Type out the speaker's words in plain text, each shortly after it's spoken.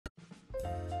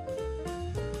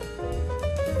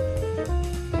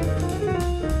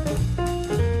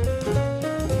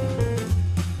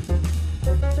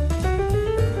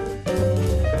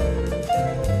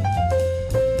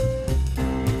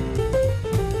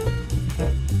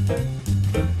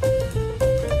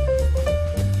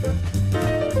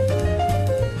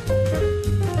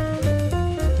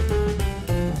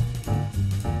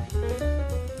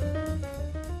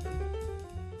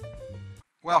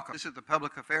This is the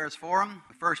Public Affairs Forum,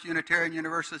 the First Unitarian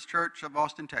Universalist Church of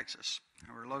Austin, Texas.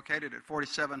 We're located at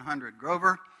 4700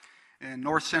 Grover in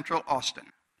north central Austin.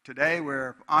 Today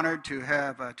we're honored to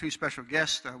have two special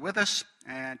guests with us,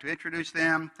 and to introduce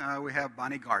them, we have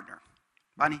Bonnie Gardner.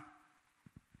 Bonnie?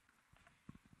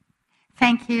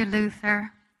 Thank you,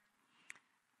 Luther.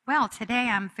 Well, today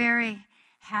I'm very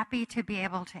happy to be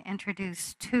able to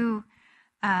introduce two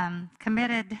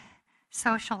committed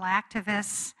social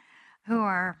activists who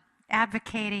are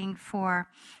advocating for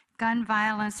gun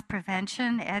violence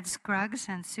prevention, Ed Scruggs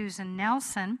and Susan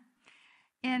Nelson.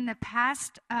 In the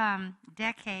past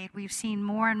decade, we've seen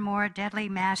more and more deadly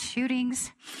mass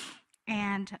shootings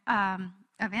and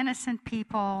of innocent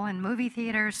people in movie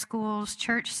theaters, schools,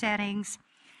 church settings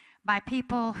by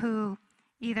people who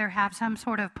either have some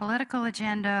sort of political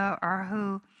agenda or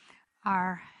who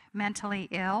are mentally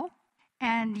ill.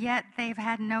 And yet they've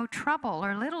had no trouble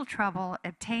or little trouble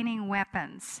obtaining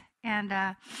weapons. And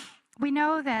we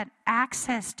know that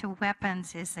access to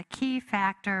weapons is a key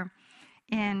factor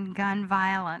in gun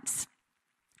violence.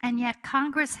 And yet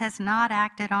Congress has not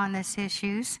acted on these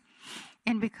issues,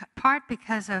 in part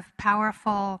because of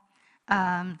powerful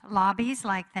lobbies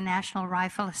like the National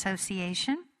Rifle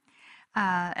Association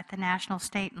at the national,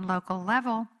 state, and local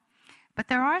level. But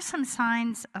there are some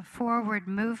signs of forward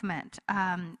movement.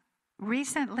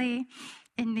 Recently,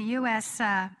 in the U.S.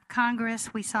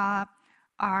 Congress, we saw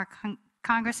our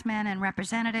congressmen and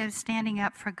representatives standing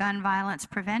up for gun violence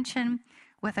prevention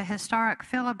with a historic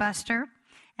filibuster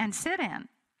and sit-in.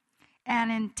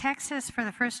 And in Texas, for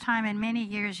the first time in many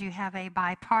years, you have a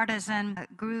bipartisan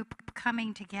group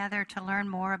coming together to learn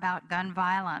more about gun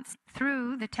violence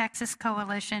through the Texas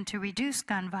Coalition to Reduce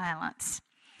Gun Violence.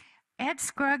 Ed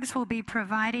Scruggs will be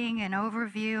providing an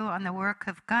overview on the work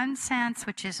of Gun Sense,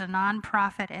 which is a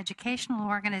nonprofit educational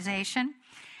organization,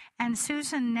 and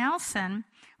Susan Nelson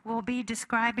will be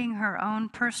describing her own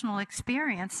personal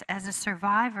experience as a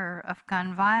survivor of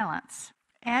gun violence.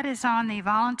 Ed is on the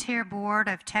volunteer board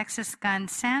of Texas Gun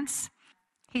Sense.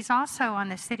 He's also on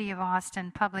the City of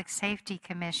Austin Public Safety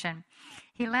Commission.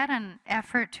 He led an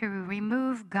effort to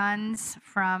remove guns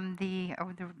from the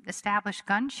established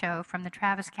gun show from the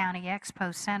Travis County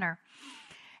Expo Center.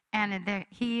 And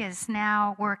he is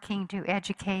now working to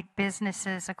educate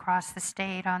businesses across the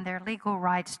state on their legal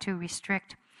rights to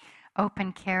restrict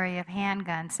open carry of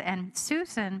handguns. And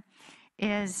Susan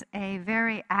is a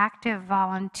very active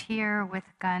volunteer with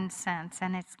Gun Sense,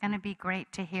 and it's going to be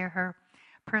great to hear her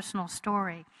personal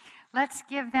story. Let's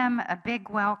give them a big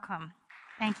welcome.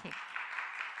 Thank you.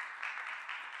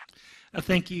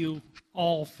 Thank you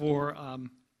all for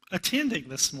attending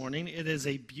this morning. It is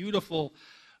a beautiful,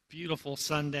 beautiful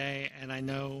Sunday, and I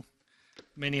know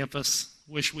many of us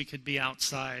wish we could be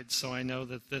outside, so I know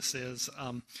that this is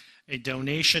a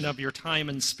donation of your time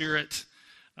and spirit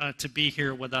to be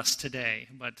here with us today.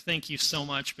 But thank you so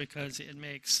much, because it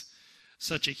makes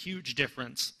such a huge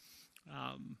difference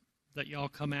that y'all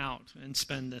come out and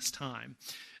spend this time.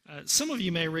 Some of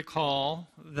you may recall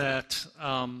that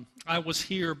I was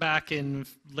here back in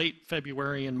late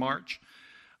February and March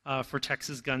for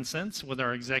Texas Gun Sense with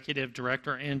our executive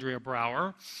director, Andrea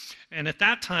Brower. And at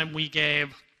that time, we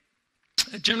gave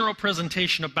a general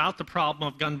presentation about the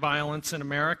problem of gun violence in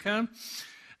America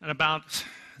and about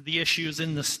the issues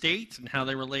in the state and how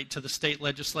they relate to the state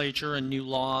legislature and new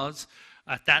laws.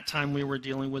 At that time, we were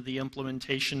dealing with the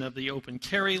implementation of the open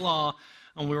carry law,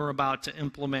 and we were about to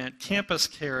implement campus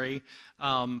carry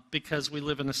because we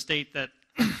live in a state that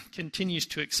continues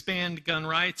to expand gun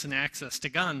rights and access to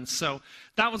guns. So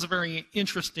that was a very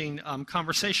interesting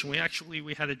conversation.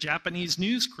 We had a Japanese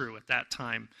news crew at that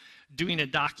time doing a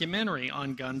documentary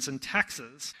on guns in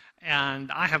Texas. And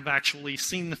I have actually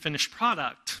seen the finished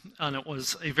product, and it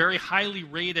was a very highly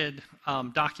rated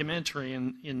documentary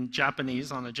in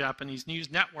Japanese on a Japanese news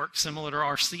network similar to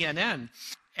our CNN.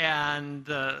 And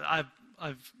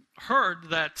I've heard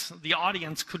that the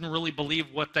audience couldn't really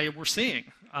believe what they were seeing.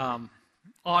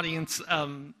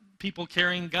 People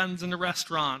carrying guns into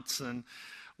restaurants and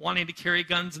wanting to carry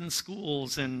guns in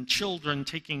schools, and children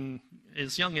taking,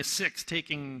 as young as 6,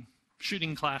 taking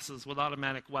shooting classes with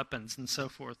automatic weapons and so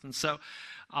forth. And so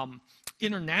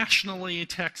internationally,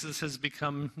 Texas has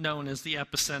become known as the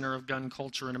epicenter of gun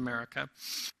culture in America,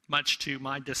 much to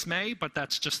my dismay, but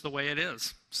that's just the way it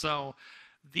is. So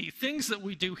the things that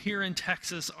we do here in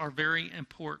Texas are very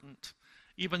important,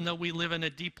 even though we live in a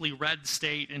deeply red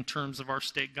state in terms of our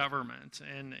state government,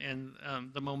 and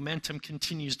the momentum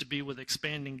continues to be with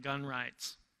expanding gun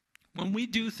rights. When we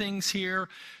do things here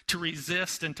to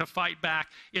resist and to fight back,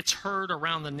 it's heard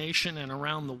around the nation and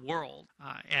around the world.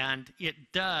 And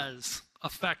it does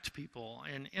affect people.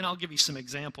 And I'll give you some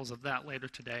examples of that later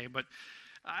today. But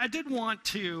I did want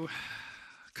to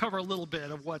cover a little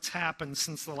bit of what's happened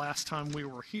since the last time we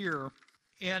were here.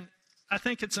 And I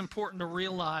think it's important to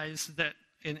realize that,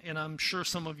 and I'm sure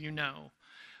some of you know,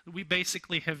 we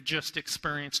basically have just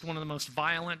experienced one of the most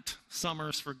violent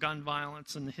summers for gun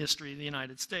violence in the history of the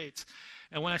United States.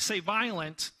 And when I say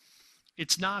violent,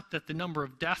 it's not that the number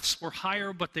of deaths were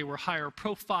higher, but they were higher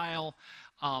profile,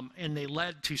 and they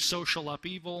led to social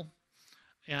upheaval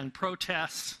and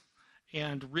protests,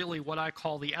 and really what I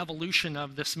call the evolution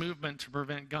of this movement to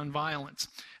prevent gun violence.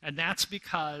 And that's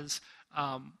because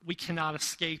we cannot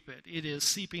escape it. It is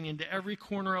seeping into every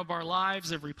corner of our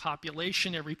lives, every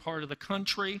population, every part of the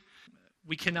country.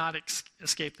 We cannot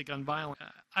escape the gun violence.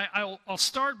 I'll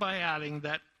start by adding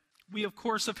that we, of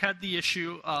course, have had the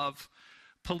issue of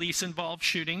police-involved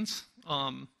shootings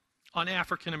on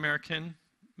African-American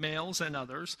males and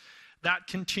others. That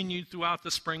continued throughout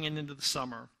the spring and into the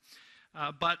summer.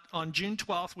 But on June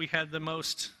 12th, we had the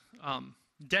most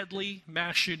deadly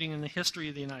mass shooting in the history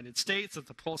of the United States at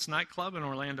the Pulse nightclub in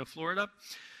Orlando, Florida,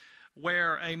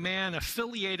 where a man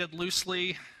affiliated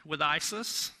loosely with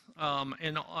ISIS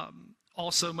and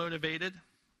also motivated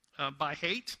by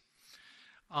hate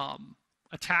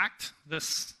attacked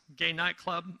this gay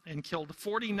nightclub and killed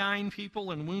 49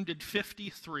 people and wounded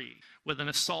 53 with an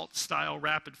assault-style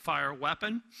rapid-fire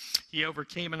weapon. He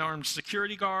overcame an armed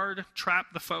security guard,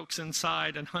 trapped the folks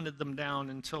inside, and hunted them down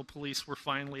until police were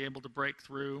finally able to break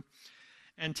through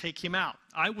and take him out.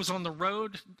 I was on the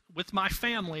road with my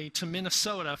family to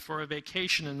Minnesota for a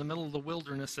vacation in the middle of the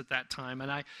wilderness at that time, and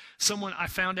I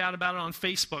found out about it on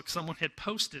Facebook. Someone had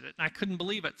posted it, and I couldn't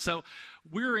believe it. So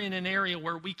we're in an area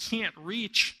where we can't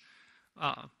reach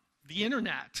the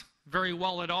internet very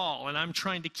well at all, and I'm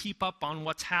trying to keep up on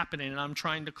what's happening, and I'm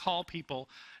trying to call people,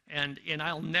 and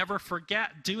I'll never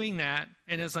forget doing that.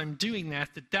 And as I'm doing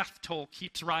that, the death toll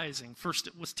keeps rising. First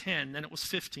it was 10, then it was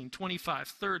 15, 25,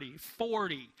 30,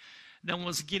 40, then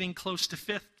was getting close to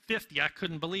 50. I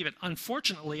couldn't believe it.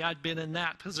 Unfortunately, I'd been in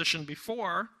that position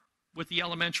before with the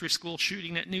elementary school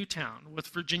shooting at Newtown, with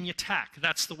Virginia Tech.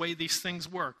 That's the way these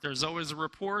things work. There's always a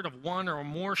report of one or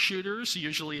more shooters.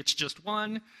 Usually it's just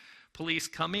one. Police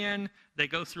come in, they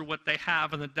go through what they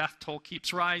have, and the death toll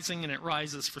keeps rising, and it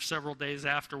rises for several days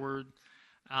afterward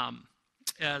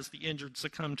as the injured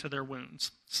succumb to their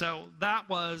wounds. So that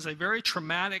was a very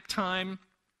traumatic time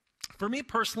for me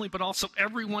personally, but also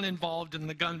everyone involved in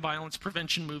the gun violence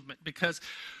prevention movement, because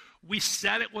we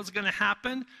said it was going to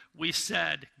happen. We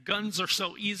said guns are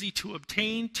so easy to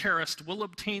obtain, terrorists will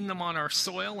obtain them on our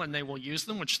soil, and they will use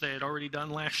them, which they had already done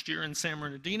last year in San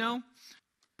Bernardino,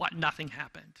 but nothing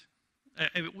happened.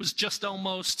 It was just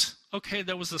almost, okay,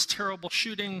 there was this terrible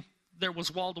shooting, there was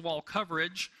wall-to-wall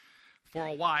coverage for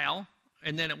a while,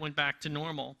 and then it went back to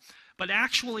normal. But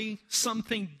actually,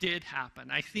 something did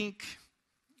happen. I think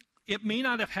it may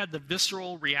not have had the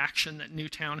visceral reaction that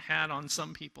Newtown had on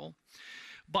some people,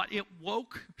 but it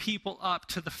woke people up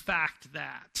to the fact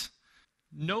that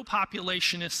no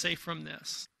population is safe from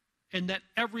this, and that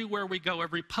everywhere we go,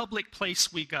 every public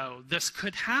place we go, this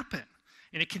could happen.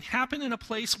 And it can happen in a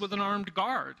place with an armed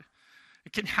guard.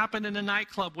 It can happen in a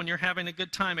nightclub when you're having a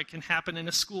good time. It can happen in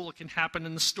a school. It can happen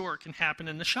in the store. It can happen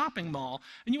in the shopping mall.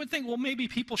 And you would think, well, maybe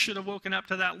people should have woken up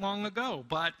to that long ago.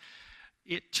 But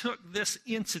it took this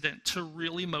incident to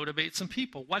really motivate some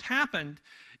people. What happened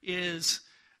is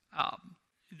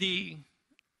the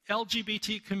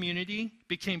LGBT community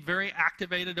became very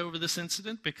activated over this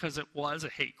incident because it was a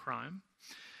hate crime.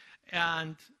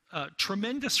 And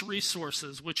tremendous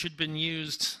resources which had been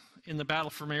used in the battle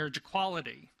for marriage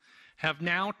equality have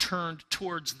now turned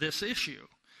towards this issue,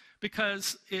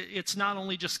 because it's not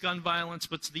only just gun violence,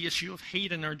 but it's the issue of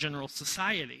hate in our general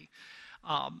society.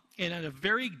 And at a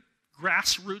very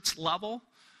grassroots level,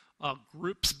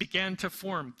 groups began to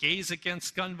form. Gays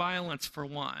Against Gun Violence, for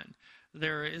one.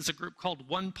 There is a group called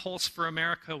One Pulse for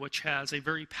America, which has a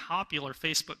very popular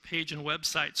Facebook page and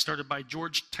website started by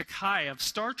George Takei of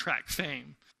Star Trek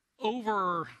fame.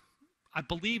 Over, I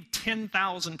believe,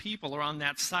 10,000 people are on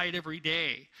that site every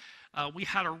day. We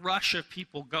had a rush of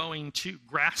people going to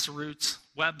grassroots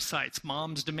websites,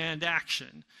 Moms Demand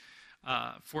Action,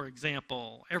 for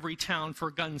example, Every Town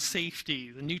for Gun Safety,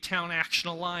 the Newtown Action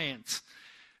Alliance.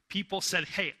 People said,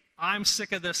 hey, I'm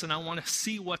sick of this and I want to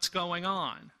see what's going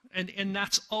on. And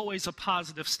that's always a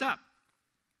positive step.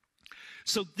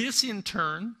 So this, in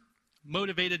turn,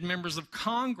 motivated members of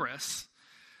Congress.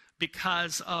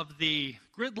 Because of the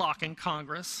gridlock in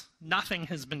Congress, nothing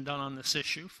has been done on this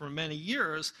issue for many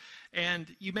years.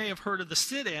 And you may have heard of the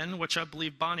sit-in, which I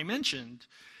believe Bonnie mentioned.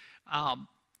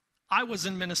 I was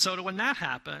in Minnesota when that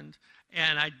happened,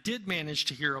 and I did manage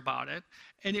to hear about it,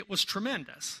 and it was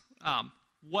tremendous.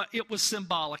 It was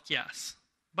symbolic, yes.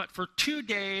 But for 2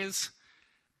 days,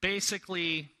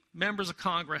 basically, members of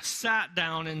Congress sat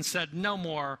down and said, no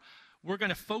more. We're going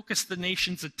to focus the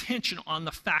nation's attention on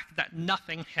the fact that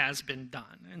nothing has been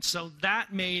done. And so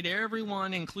that made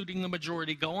everyone, including the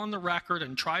majority, go on the record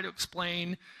and try to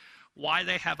explain why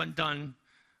they haven't done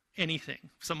anything.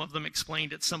 Some of them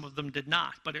explained it, some of them did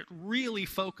not. But it really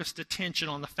focused attention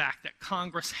on the fact that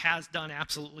Congress has done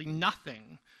absolutely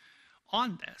nothing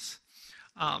on this.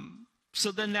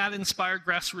 So then that inspired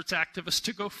grassroots activists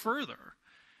to go further.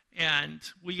 And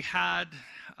we had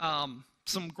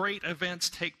some great events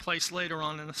take place later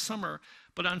on in the summer,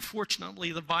 but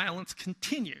unfortunately the violence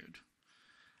continued.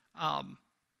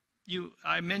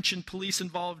 I mentioned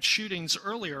police-involved shootings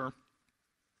earlier.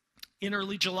 In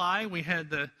early July, we had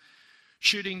the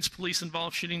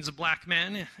police-involved shootings of black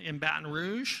men in Baton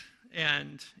Rouge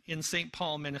and in St.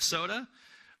 Paul, Minnesota,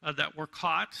 that were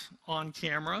caught on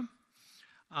camera.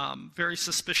 Very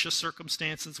suspicious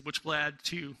circumstances which led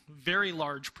to very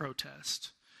large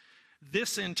protests.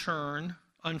 This, in turn,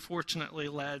 unfortunately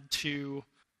led to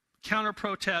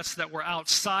counter-protests that were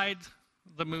outside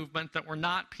the movement, that were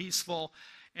not peaceful,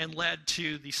 and led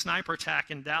to the sniper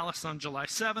attack in Dallas on July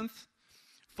 7th.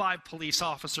 5 police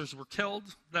officers were killed.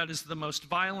 That is the most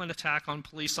violent attack on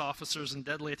police officers and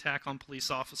deadly attack on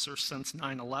police officers since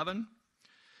 9/11.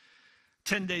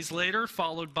 10 days later,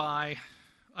 followed by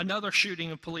another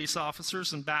shooting of police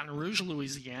officers in Baton Rouge,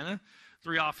 Louisiana.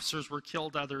 3 officers were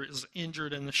killed, others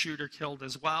injured, and the shooter killed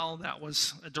as well. That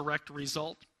was a direct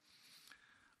result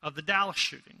of the Dallas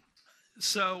shooting.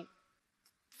 So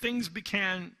things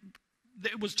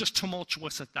it was just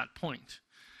tumultuous at that point.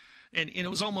 And it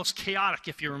was almost chaotic,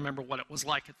 if you remember what it was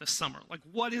like at this summer. Like,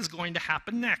 what is going to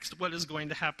happen next? What is going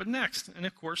to happen next? And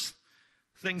of course,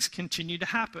 things continue to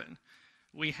happen.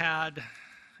 We had,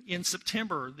 in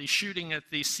September, the shooting at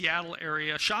the Seattle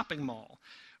area shopping mall,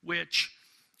 which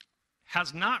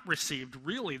has not received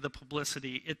really the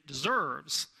publicity it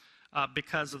deserves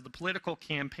because of the political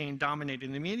campaign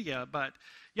dominating the media. But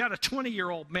you had a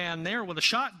 20-year-old man there with a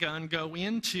shotgun go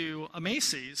into a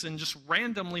Macy's and just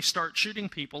randomly start shooting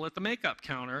people at the makeup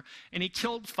counter. And he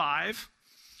killed 5,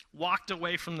 walked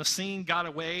away from the scene, got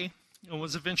away, and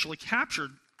was eventually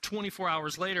captured 24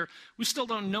 hours later. We still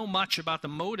don't know much about the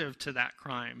motive to that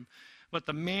crime, but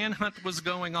the manhunt was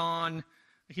going on.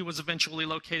 He was eventually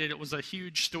located. It was a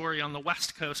huge story on the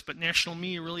West Coast, but national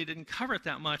media really didn't cover it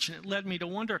that much, and it led me to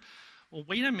wonder, well,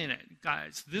 wait a minute,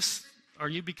 guys, are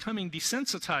you becoming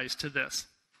desensitized to this?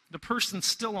 The person's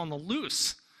still on the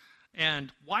loose,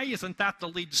 and why isn't that the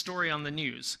lead story on the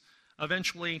news?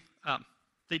 Eventually,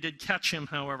 they did catch him,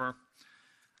 however,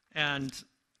 and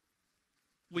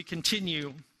we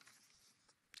continue.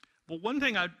 Well, one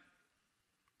thing I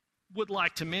would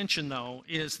like to mention, though,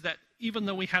 is that even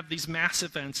though we have these mass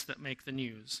events that make the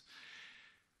news,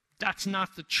 that's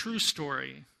not the true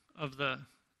story of the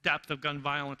depth of gun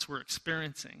violence we're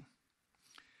experiencing.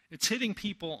 It's hitting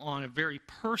people on a very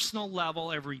personal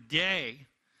level every day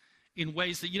in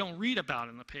ways that you don't read about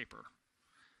in the paper.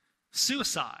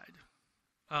 Suicide,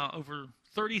 over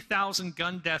 30,000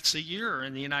 gun deaths a year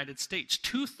in the United States.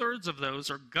 2/3 of those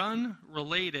are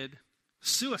gun-related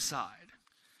suicide.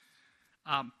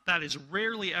 That is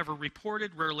rarely ever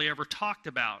reported, rarely ever talked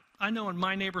about. I know in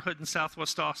my neighborhood in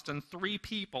Southwest Austin, 3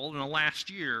 people in the last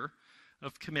year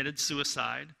have committed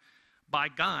suicide by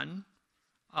gun,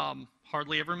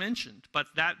 hardly ever mentioned. But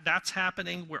that's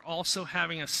happening. We're also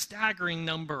having a staggering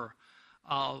number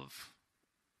of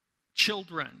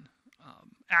children,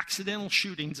 accidental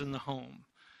shootings in the home,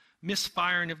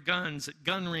 misfiring of guns at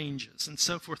gun ranges, and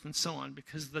so forth and so on,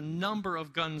 because the number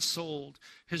of guns sold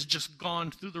has just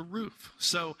gone through the roof.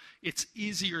 So it's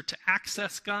easier to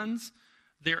access guns.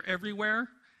 They're everywhere.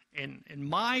 And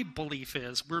my belief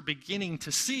is we're beginning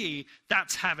to see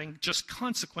that's having just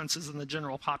consequences in the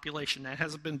general population. That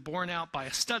hasn't been borne out by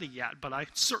a study yet, but I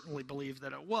certainly believe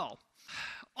that it will.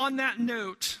 On that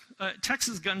note,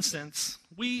 Texas Gun Sense,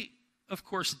 we, of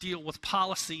course, deal with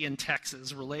policy in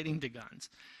Texas relating to guns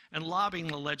and lobbying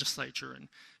the legislature and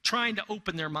trying to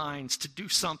open their minds to do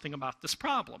something about this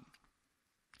problem.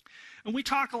 And we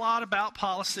talk a lot about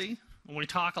policy, and we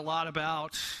talk a lot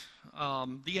about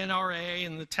the NRA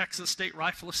and the Texas State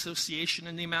Rifle Association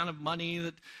and the amount of money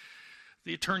that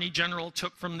the Attorney General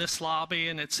took from this lobby,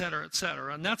 and et cetera, et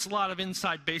cetera. And that's a lot of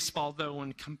inside baseball, though,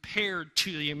 when compared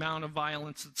to the amount of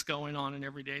violence that's going on in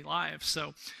everyday life.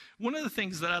 So one of the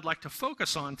things that I'd like to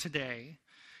focus on today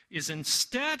is,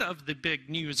 instead of the big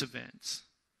news events,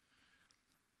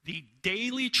 the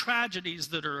daily tragedies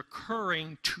that are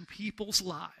occurring to people's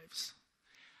lives,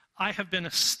 I have been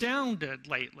astounded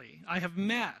lately. I have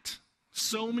met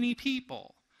so many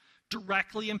people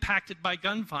directly impacted by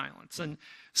gun violence. And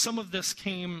some of this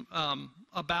came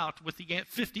about with the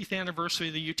 50th anniversary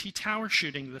of the UT Tower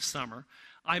shooting this summer.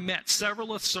 I met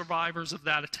several of survivors of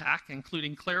that attack,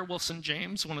 including Claire Wilson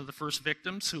James, one of the first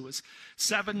victims, who was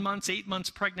 7 months, 8 months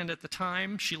pregnant at the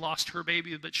time. She lost her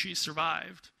baby, but she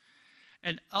survived.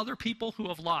 And other people who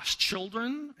have lost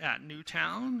children at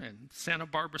Newtown and Santa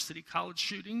Barbara City College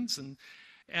shootings. And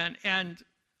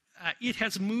it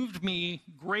has moved me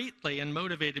greatly and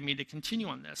motivated me to continue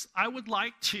on this. I would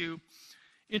like to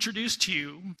introduce to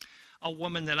you a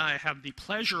woman that I have the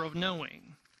pleasure of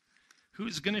knowing,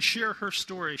 who's going to share her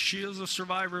story. She is a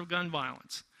survivor of gun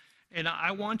violence. And I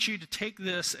want you to take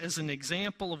this as an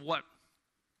example of what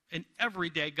an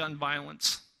everyday gun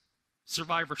violence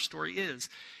survivor story is.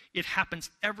 It happens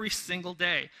every single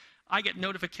day. I get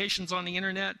notifications on the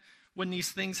internet when these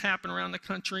things happen around the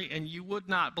country, and you would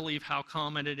not believe how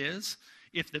common it is.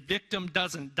 If the victim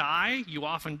doesn't die, you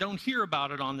often don't hear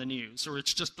about it on the news, or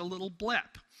it's just a little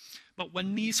blip. But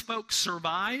when these folks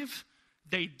survive,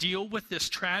 they deal with this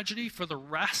tragedy for the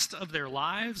rest of their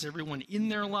lives. Everyone in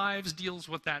their lives deals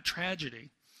with that tragedy.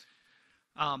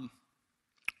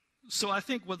 So I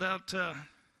think without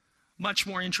much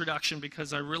more introduction,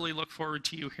 because I really look forward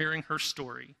to you hearing her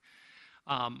story.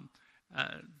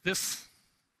 This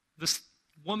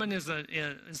woman is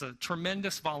a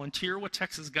tremendous volunteer with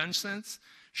Texas Gun Sense.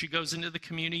 She goes into the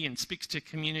community and speaks to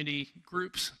community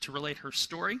groups to relate her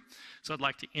story. So I'd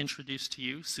like to introduce to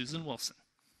you Susan Wilson.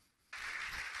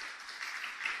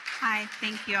 Hi,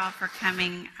 thank you all for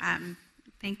coming.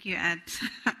 Thank you, Ed.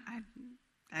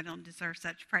 I don't deserve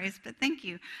such praise, but thank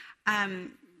you.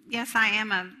 Yes, I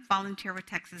am a volunteer with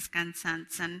Texas Gun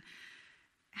Sense, and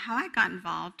how I got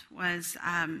involved was,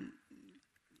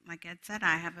 like Ed said,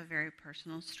 I have a very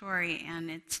personal story,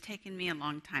 and it's taken me a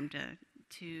long time to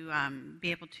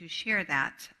be able to share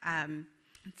that.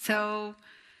 So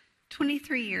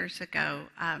 23 years ago,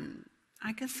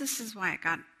 I guess this is why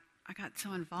I got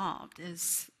so involved,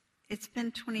 is it's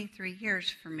been 23 years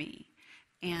for me,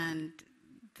 and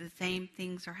the same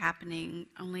things are happening,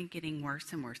 only getting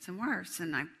worse and worse and worse.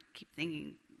 And I keep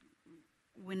thinking,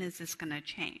 when is this going to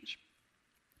change?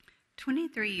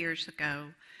 23 years ago,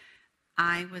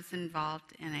 I was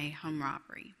involved in a home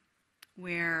robbery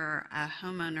where a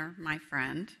homeowner, my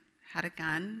friend, had a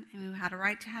gun and who had a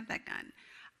right to have that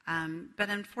gun. But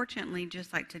unfortunately,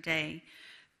 just like today,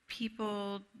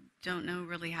 people don't know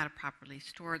really how to properly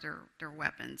store their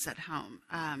weapons at home.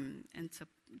 And so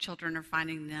children are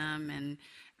finding them, and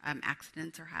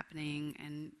accidents are happening.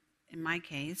 And in my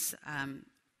case, an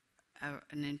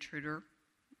intruder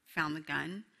found the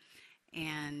gun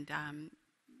and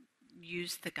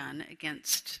used the gun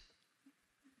against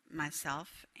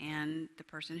myself and the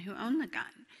person who owned the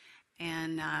gun.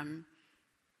 And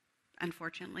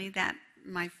unfortunately, that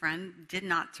my friend did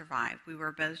not survive. We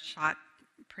were both shot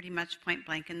pretty much point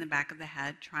blank in the back of the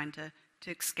head, trying to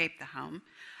escape the home.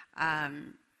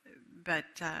 But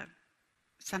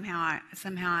somehow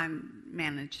I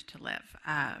managed to live.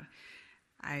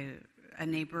 A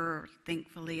neighbor,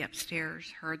 thankfully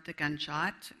upstairs, heard the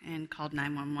gunshot and called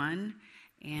 911.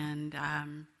 And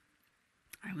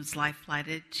I was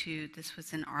life-flighted to, this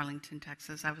was in Arlington,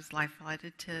 Texas. I was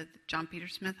life-flighted to John Peter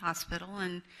Smith Hospital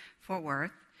in Fort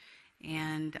Worth.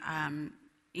 And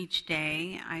each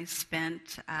day I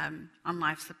spent on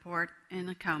life support in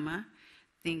a coma,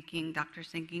 doctors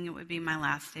thinking it would be my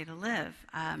last day to live.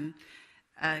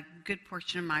 A good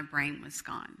portion of my brain was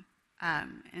gone.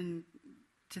 And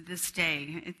to this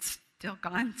day, it's still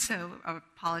gone, so I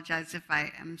apologize if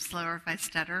I am slow or if I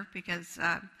stutter, because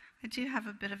I do have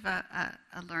a bit of a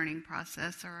learning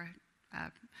process, or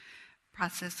a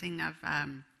processing of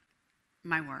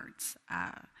my words.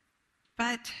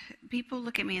 But people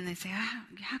look at me and they say,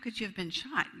 how could you have been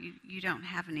shot? You don't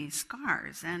have any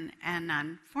scars. And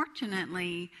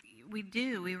unfortunately, we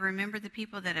do. We remember the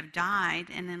people that have died,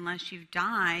 and unless you've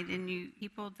died, and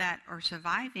people that are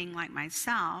surviving like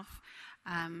myself,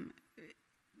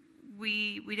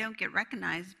 we don't get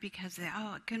recognized because it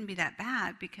couldn't be that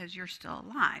bad because you're still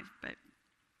alive. But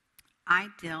I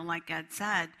deal, like Ed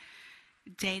said,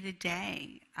 day to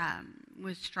day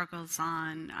with struggles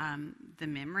on the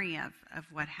memory of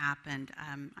what happened.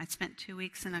 I spent 2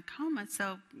 weeks in a coma,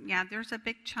 so yeah, there's a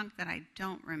big chunk that I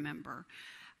don't remember.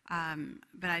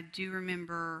 But I do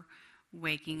remember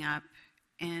waking up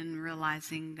and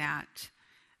realizing that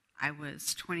I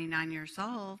was 29 years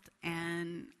old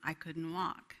and I couldn't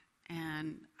walk,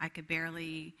 and I could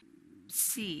barely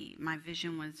see. My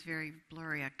vision was very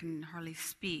blurry. I couldn't hardly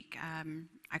speak.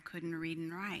 I couldn't read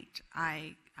and write.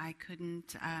 I I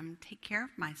couldn't take care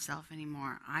of myself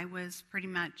anymore. I was pretty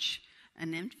much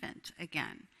an infant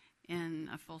again in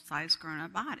a full-size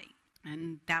grown-up body.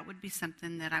 And that would be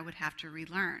something that I would have to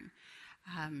relearn.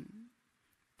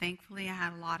 Thankfully, I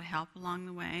had a lot of help along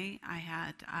the way.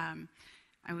 I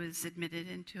was admitted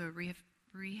into a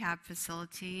rehab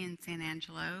facility in San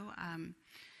Angelo.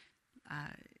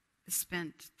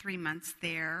 Spent 3 months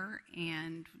there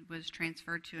and was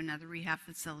transferred to another rehab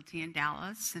facility in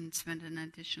Dallas and spent an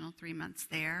additional 3 months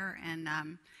there. And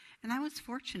I was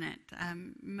fortunate.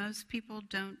 Most people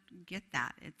don't get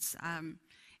that. It's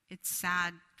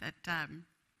sad that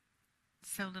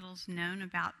so little's known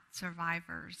about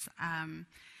survivors. I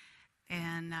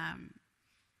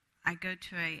go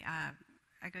to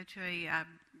a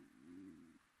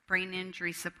brain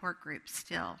injury support group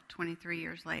still 23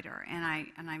 years later, and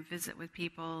I visit with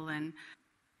people and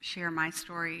share my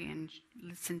story and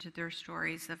listen to their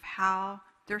stories of how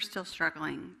they're still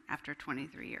struggling after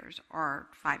 23 years or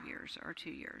 5 years or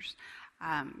 2 years.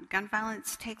 Gun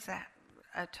violence takes a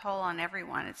toll on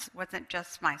everyone. It wasn't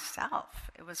just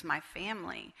myself, it was my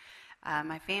family.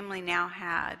 My family now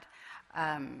had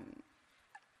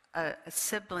a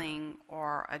sibling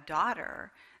or a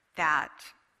daughter that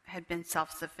had been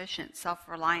self-sufficient,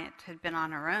 self-reliant, had been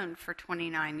on her own for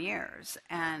 29 years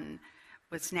and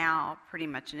was now pretty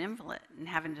much an invalid and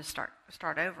having to start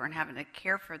over and having to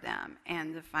care for them.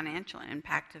 And the financial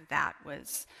impact of that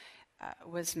was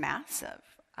massive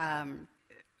on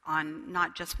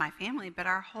not just my family, but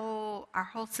our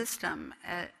whole system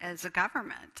as a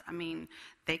government. I mean,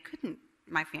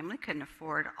 my family couldn't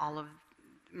afford all of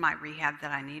my rehab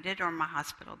that I needed or my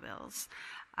hospital bills.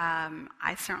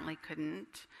 I certainly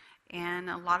couldn't. And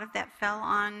a lot of that fell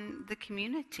on the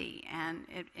community, and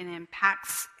it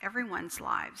impacts everyone's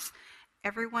lives.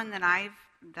 Everyone that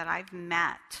I've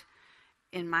met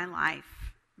in my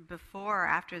life before or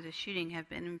after the shooting have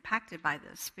been impacted by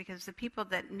this, because the people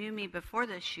that knew me before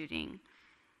the shooting,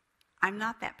 I'm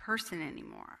not that person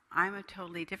anymore. I'm a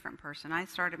totally different person. I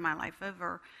started my life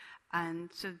over,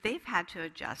 and so they've had to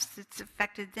adjust. It's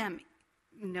affected them,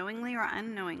 knowingly or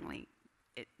unknowingly.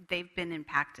 They've been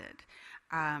impacted.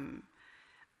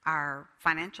 Our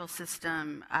financial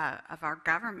system of our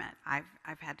government,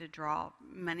 I've had to draw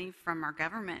money from our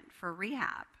government for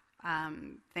rehab.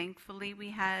 Thankfully,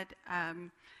 we had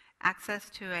access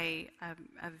to a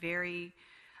very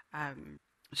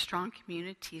strong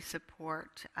community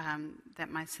support that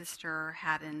my sister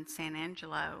had in San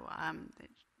Angelo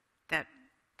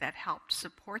that helped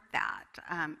support that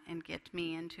and get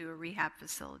me into a rehab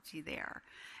facility there.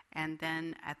 And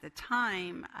then at the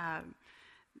time,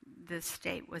 the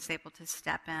state was able to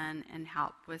step in and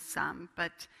help with some.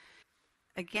 But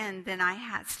again, then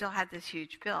I still had this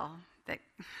huge bill that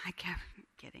I kept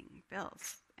getting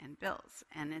bills, and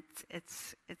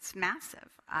it's massive.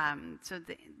 So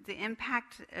the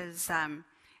impact is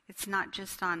it's not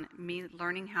just on me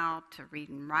learning how to read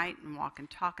and write and walk and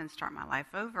talk and start my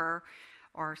life over,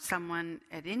 or someone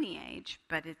at any age,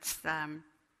 but it's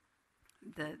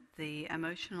the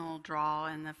emotional draw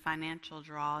and the financial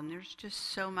draw, and there's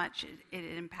just so much it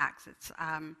impacts.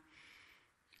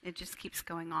 It just keeps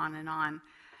going on and on.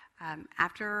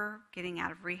 After getting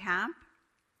out of rehab,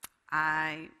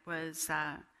 I was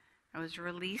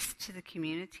released to the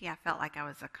community. I felt like I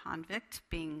was a convict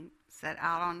being set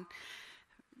out on,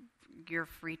 you're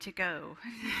free to go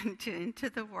into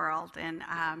the world, and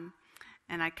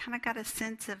I kind of got a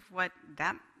sense of what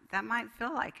that might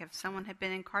feel like if someone had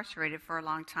been incarcerated for a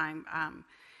long time.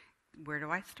 Where do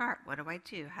I start? What do I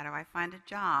do? How do I find a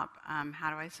job? How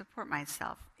do I support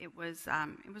myself? It was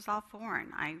all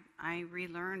foreign. I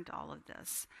relearned all of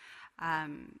this.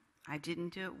 I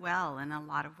didn't do it well in a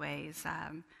lot of ways.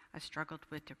 I struggled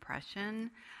with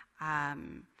depression.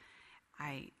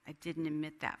 I didn't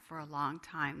admit that for a long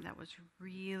time. That was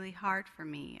really hard for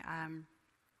me.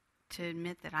 To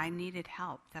admit that I needed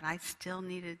help, that I still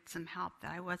needed some help,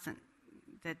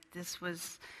 that this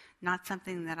was not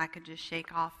something that I could just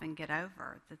shake off and get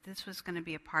over, that this was going to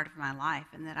be a part of my life,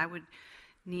 and that I would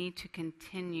need to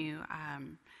continue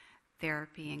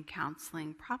therapy and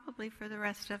counseling probably for the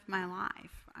rest of my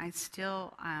life. I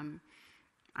still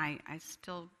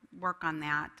work on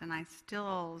that, and I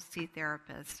still see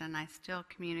therapists, and I still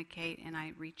communicate, and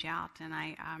I reach out, and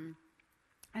I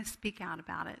speak out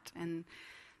about it. And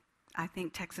I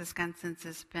think Texas Gun Sense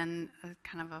has been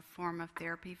kind of a form of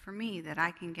therapy for me, that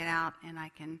I can get out and I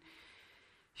can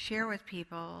share with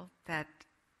people that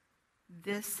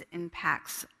this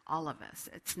impacts all of us.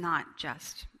 It's not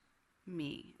just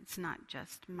me. It's not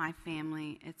just my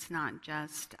family. It's not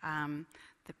just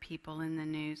the people in the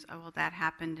news. Oh, well, that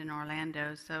happened in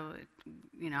Orlando, so,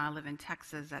 I live in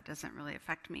Texas, that doesn't really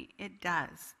affect me. It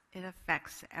does. It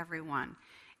affects everyone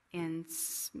in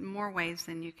more ways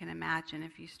than you can imagine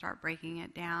if you start breaking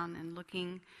it down and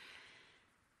looking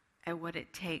at what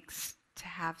it takes to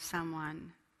have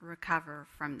someone recover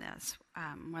from this,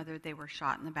 whether they were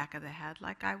shot in the back of the head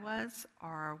like I was,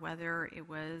 or whether it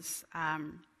was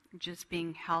just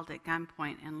being held at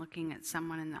gunpoint and looking at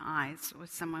someone in the eyes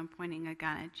with someone pointing a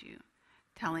gun at you,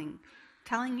 telling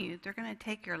you they're going to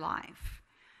take your life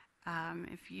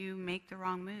if you make the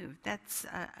wrong move. That's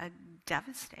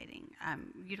devastating.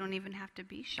 You don't even have to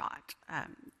be shot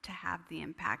to have the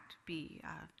impact be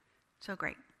so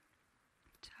great.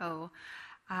 So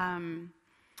I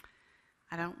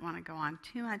don't want to go on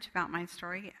too much about my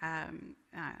story. I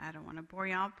don't want to bore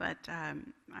y'all, but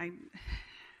I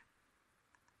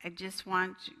just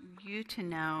want you to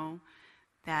know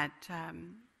that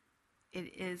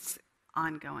it is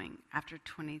ongoing after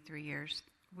 23 years.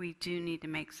 We do need to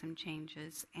make some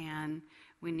changes, and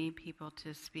we need people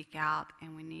to speak out,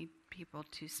 and we need people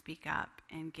to speak up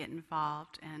and get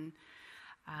involved, and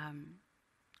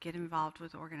get involved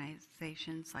with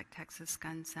organizations like Texas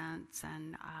Gun Sense,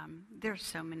 and there's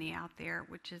so many out there,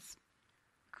 which is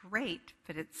great,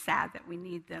 but it's sad that we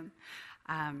need them.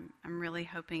 I'm really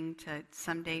hoping to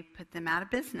someday put them out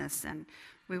of business, and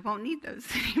we won't need those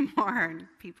anymore, and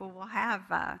people will have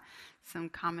some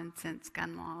common sense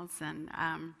gun laws and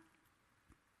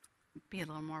be a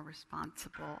little more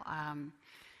responsible.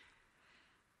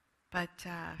 But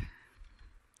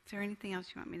is there anything else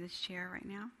you want me to share right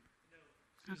now?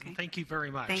 No. Susan, Okay. thank you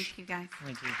very much. Thank you, guys.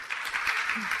 Thank you.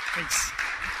 Thanks.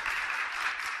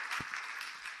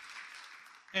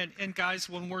 And guys,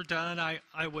 when we're done,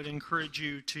 I would encourage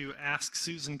you to ask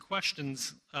Susan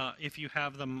questions if you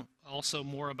have them, also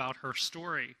more about her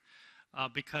story,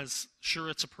 because sure,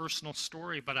 it's a personal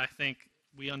story, but I think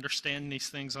we understand these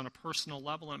things on a personal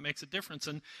level, and it makes a difference.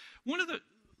 And one of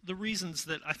the reasons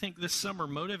that I think this summer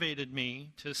motivated me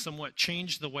to somewhat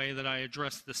change the way that I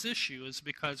address this issue is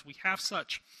because we have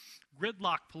such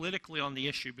gridlock politically on the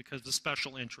issue because of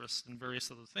special interests and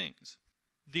various other things.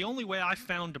 The only way I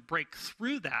found to break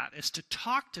through that is to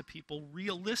talk to people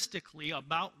realistically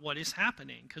about what is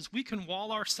happening, because we can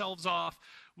wall ourselves off,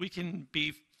 we can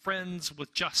be friends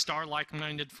with just our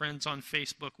like-minded friends on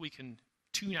Facebook, we can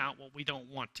tune out what we don't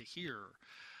want to hear.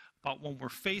 But when we're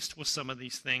faced with some of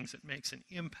these things, it makes an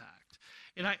impact.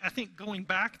 And I think going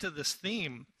back to this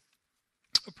theme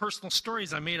of personal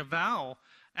stories, I made a vow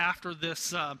after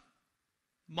this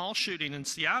mall shooting in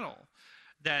Seattle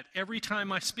that every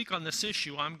time I speak on this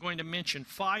issue, I'm going to mention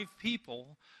 5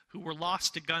 people who were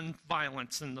lost to gun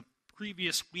violence in the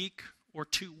previous week or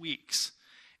 2 weeks.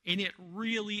 And it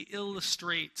really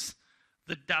illustrates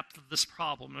the depth of this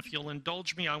problem. If you'll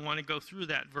indulge me, I want to go through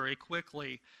that very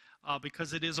quickly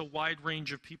because it is a wide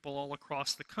range of people all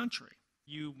across the country.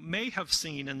 You may have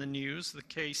seen in the news the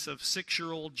case of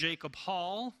 6-year-old Jacob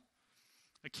Hall,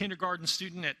 a kindergarten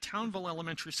student at Townville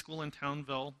Elementary School in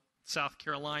Townville, South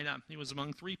Carolina. He was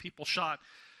among 3 people shot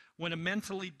when a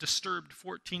mentally disturbed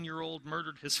 14-year-old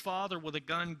murdered his father with a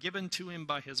gun given to him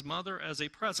by his mother as a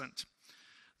present.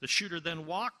 The shooter then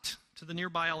walked to the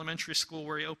nearby elementary school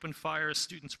where he opened fire as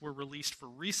students were released for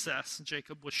recess.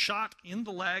 Jacob was shot in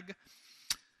the leg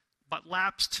but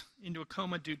lapsed into a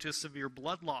coma due to severe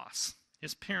blood loss.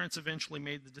 His parents eventually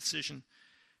made the decision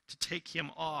to take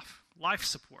him off life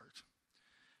support.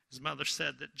 His mother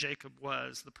said that Jacob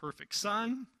was the perfect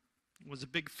son, was a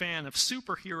big fan of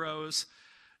superheroes,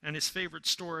 and his favorite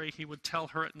story he would tell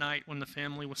her at night when the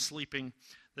family was sleeping,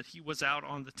 that he was out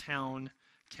on the town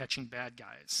catching bad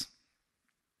guys.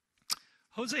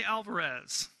 Jose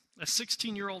Alvarez, a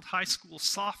 16-year-old high school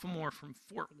sophomore from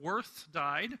Fort Worth,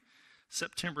 died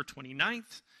September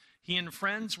 29th. He and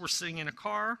friends were sitting in a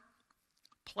car,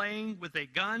 playing with a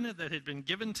gun that had been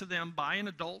given to them by an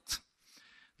adult.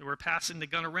 They were passing the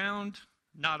gun around,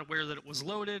 not aware that it was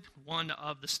loaded. One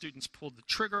of the students pulled the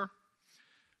trigger,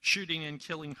 shooting and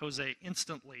killing Jose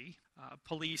instantly.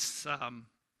 Police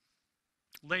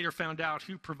later found out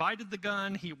who provided the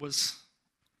gun. He was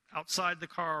outside the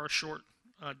car a short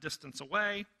distance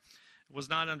away. It was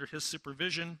not under his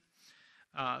supervision.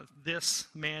 This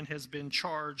man has been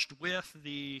charged with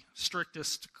the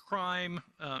strictest crime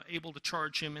able to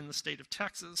charge him in the state of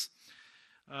Texas,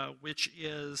 which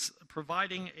is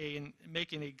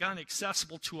making a gun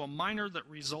accessible to a minor that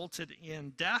resulted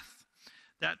in death.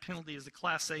 That penalty is a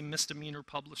Class A misdemeanor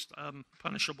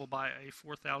punishable by a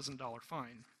 $4,000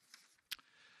 fine.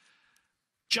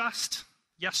 Just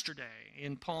yesterday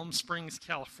in Palm Springs,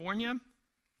 California,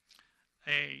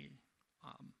 a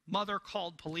Mother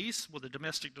called police with a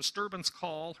domestic disturbance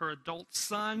call. Her adult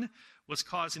son was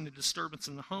causing a disturbance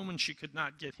in the home and she could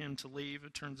not get him to leave.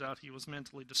 It turns out he was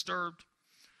mentally disturbed.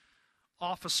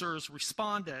 Officers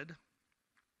responded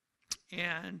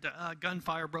and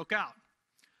gunfire broke out.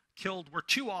 Killed were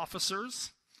 2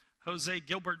 officers. Jose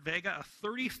Gilbert Vega, a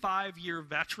 35-year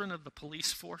veteran of the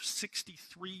police force,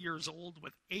 63 years old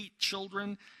with 8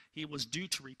 children. He was due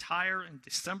to retire in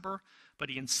December, but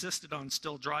he insisted on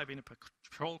still driving a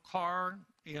patrol car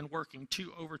and working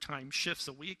 2 overtime shifts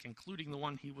a week, including the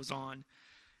one he was on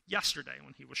yesterday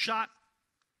when he was shot.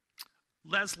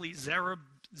 Leslie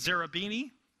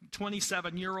Zarabini,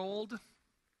 27-year-old,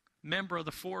 member of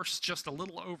the force just a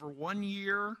little over 1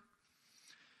 year.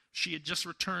 She had just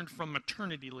returned from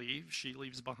maternity leave. She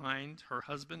leaves behind her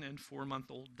husband and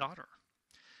 4-month-old daughter.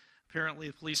 Apparently,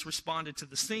 the police responded to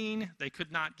the scene. They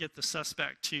could not get the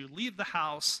suspect to leave the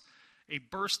house. A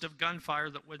burst of gunfire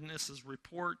that witnesses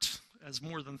report as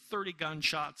more than 30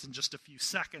 gunshots in just a few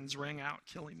seconds rang out,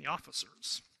 killing the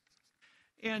officers.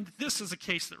 And this is a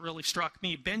case that really struck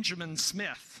me. Benjamin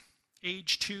Smith,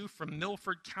 age 2, from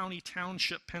Milford County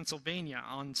Township, Pennsylvania,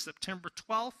 on September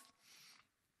 12th.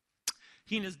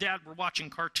 He and his dad were watching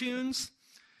cartoons,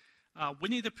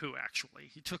 Winnie the Pooh, actually.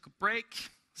 He took a break,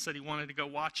 said he wanted to go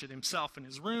watch it himself in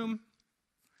his room,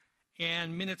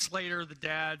 and minutes later, the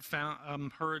dad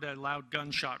heard a loud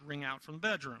gunshot ring out from the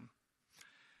bedroom.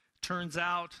 Turns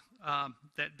out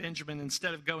that Benjamin,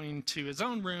 instead of going to his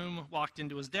own room, walked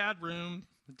into his dad's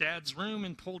room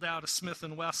and pulled out a Smith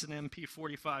 & Wesson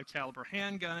MP45 caliber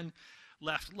handgun,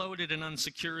 left loaded and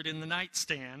unsecured in the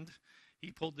nightstand.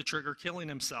 He pulled the trigger, killing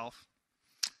himself.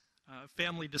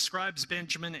 Family describes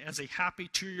Benjamin as a happy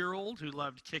 2-year-old who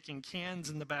loved kicking cans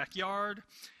in the backyard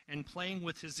and playing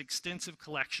with his extensive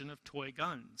collection of toy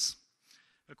guns.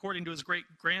 According to his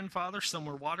great-grandfather, some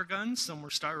were water guns, some were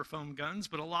styrofoam guns,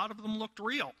 but a lot of them looked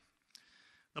real.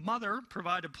 The mother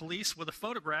provided police with a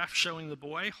photograph showing the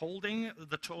boy holding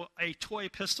a toy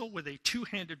pistol with a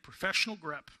 2-handed professional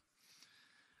grip.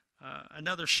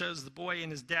 Another shows the boy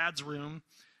in his dad's room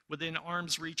within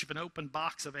arm's reach of an open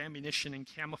box of ammunition and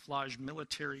camouflage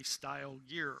military-style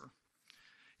gear.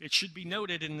 It should be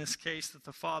noted in this case that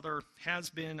the father has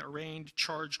been arraigned,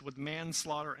 charged with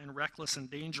manslaughter and reckless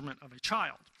endangerment of a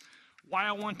child. Why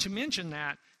I want to mention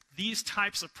that, these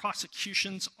types of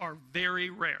prosecutions are very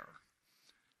rare.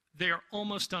 They are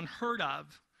almost unheard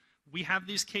of. We have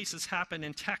these cases happen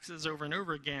in Texas over and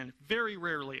over again. Very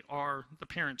rarely are the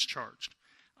parents charged.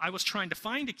 I was trying to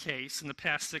find a case in the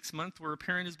past 6 months where a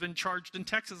parent has been charged in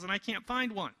Texas, and I can't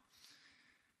find one.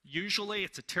 Usually,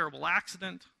 it's a terrible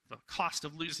accident. The cost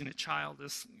of losing a child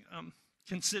is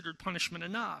considered punishment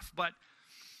enough. But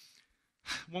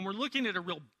when we're looking at a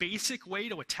real basic way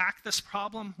to attack this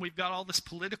problem, we've got all this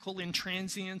political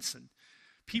intransience, and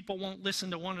people won't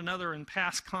listen to one another and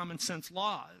pass common sense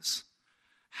laws.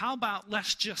 How about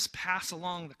let's just pass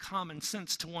along the common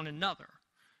sense to one another?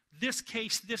 This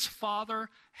case, this father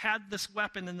had this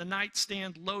weapon in the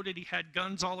nightstand loaded. He had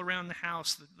guns all around the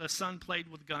house. The son played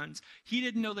with guns. He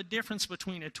didn't know the difference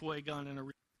between a toy gun and a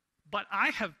real. But I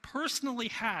have personally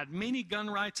had many gun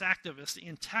rights activists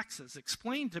in Texas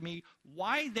explain to me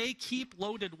why they keep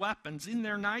loaded weapons in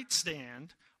their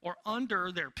nightstand or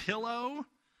under their pillow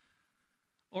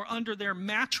or under their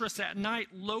mattress at night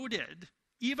loaded,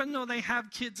 even though they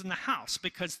have kids in the house,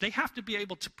 because they have to be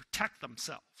able to protect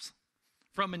themselves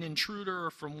from an intruder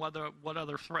or from what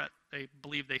other threat they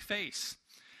believe they face.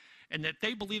 And that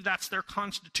they believe that's their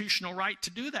constitutional right to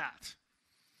do that.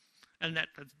 And that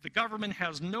the government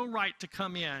has no right to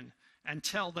come in and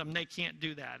tell them they can't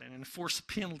do that and enforce a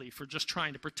penalty for just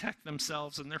trying to protect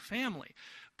themselves and their family.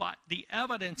 But the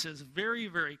evidence is very,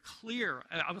 very clear.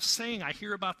 I was saying I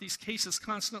hear about these cases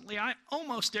constantly. I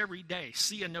almost every day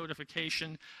see a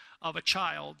notification of a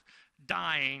child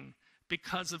dying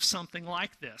because of something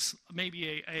like this.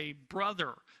 Maybe a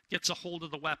brother gets a hold of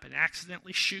the weapon,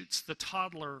 accidentally shoots the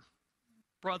toddler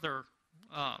brother,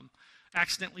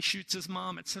 accidentally shoots his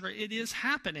mom, etc. It is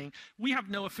happening. We have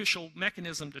no official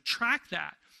mechanism to track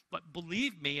that, but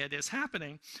believe me, it is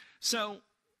happening. So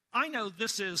I know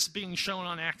this is being shown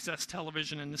on Access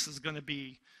Television, and this is going to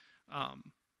be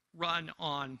run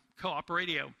on Co-op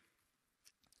Radio.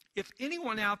 If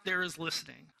anyone out there is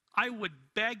listening, I would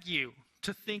beg you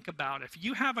to think about, if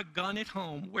you have a gun at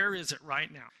home, where is it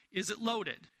right now? Is it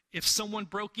loaded? If someone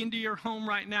broke into your home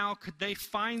right now, could they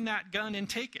find that gun and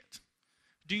take it?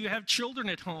 Do you have children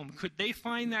at home? Could they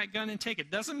find that gun and take it?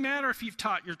 Doesn't matter if you've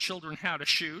taught your children how to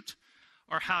shoot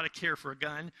or how to care for a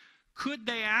gun. Could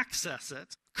they access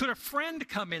it? Could a friend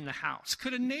come in the house?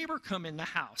 Could a neighbor come in the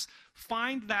house,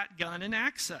 find that gun and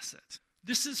access it?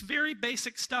 This is very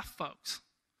basic stuff, folks.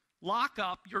 Lock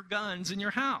up your guns in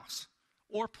your house,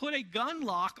 or put a gun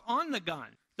lock on the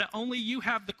gun that only you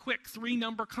have the quick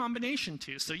 3-number combination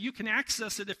to. So you can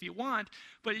access it if you want,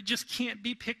 but it just can't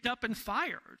be picked up and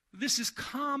fired. This is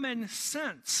common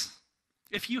sense.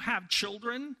 If you have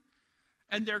children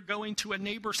and they're going to a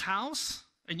neighbor's house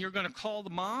and you're going to call the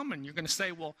mom and you're going to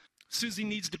say, well, Susie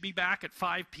needs to be back at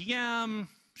 5 p.m.,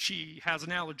 she has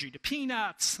an allergy to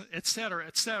peanuts, et cetera,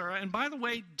 et cetera. And by the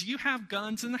way, do you have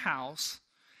guns in the house?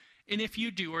 And if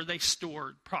you do, are they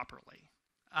stored properly?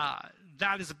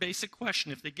 That is a basic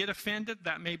question. If they get offended,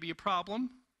 that may be a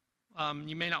problem.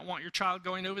 You may not want your child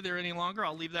going over there any longer.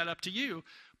 I'll leave that up to you.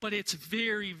 But it's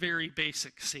very, very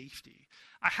basic safety.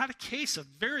 I had a case, a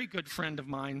very good friend of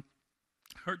mine.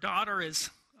 Her daughter is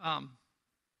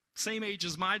same age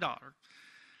as my daughter,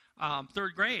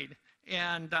 3rd grade,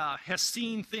 and has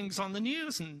seen things on the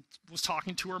news and was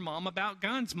talking to her mom about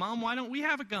guns. Mom, why don't we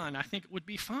have a gun? I think it would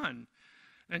be fun.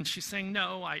 And she's saying,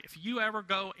 no, if you ever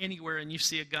go anywhere and you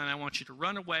see a gun, I want you to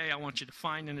run away, I want you to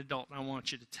find an adult, and I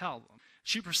want you to tell them.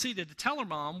 She proceeded to tell her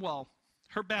mom, well,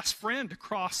 her best friend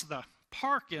across the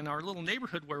park in our little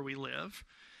neighborhood where we live,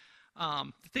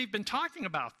 that they've been talking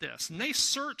about this. And they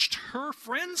searched her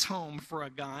friend's home for a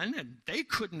gun, and they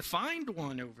couldn't find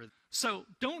one over there. So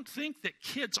don't think that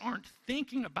kids aren't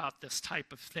thinking about this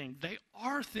type of thing. They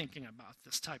are thinking about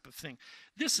this type of thing.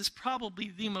 This is probably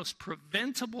the most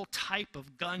preventable type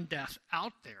of gun death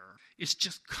out there. It's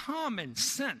just common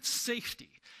sense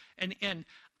safety. And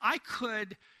I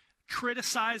could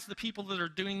criticize the people that are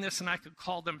doing this, and I could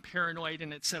call them paranoid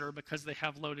and et cetera because they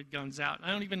have loaded guns out.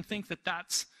 I don't even think that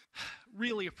that's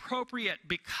really appropriate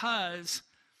because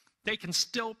they can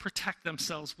still protect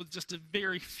themselves with just a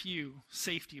very few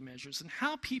safety measures. And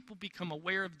how people become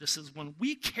aware of this is when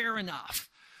we care enough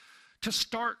to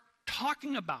start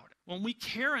talking about it, when we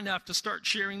care enough to start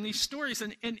sharing these stories.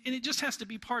 And it just has to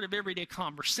be part of everyday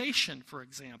conversation, for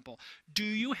example. Do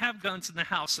you have guns in the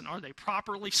house, and are they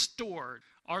properly stored?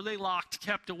 Are they locked,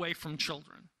 kept away from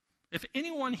children? If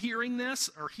anyone hearing this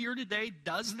or here today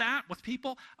does that with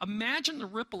people, imagine the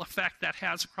ripple effect that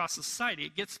has across society.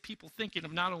 It gets people thinking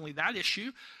of not only that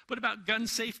issue, but about gun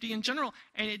safety in general.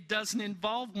 And it doesn't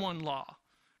involve one law.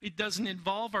 It doesn't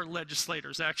involve our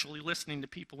legislators actually listening to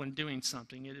people and doing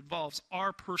something. It involves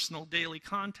our personal daily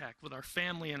contact with our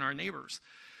family and our neighbors.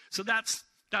 So that's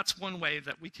one way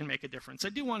that we can make a difference. I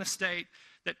do want to state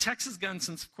that Texas Gun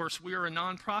Sense, of course, we are a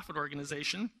nonprofit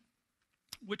organization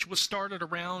which was started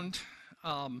around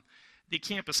the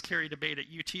campus carry debate at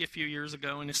UT a few years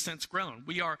ago and has since grown.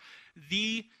 We are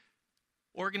the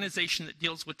organization that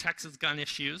deals with Texas gun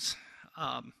issues,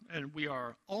 and we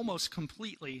are almost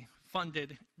completely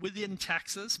funded within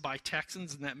Texas by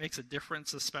Texans, and that makes a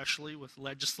difference, especially with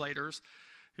legislators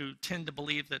who tend to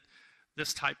believe that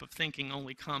this type of thinking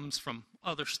only comes from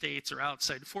other states or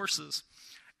outside forces.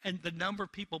 And the number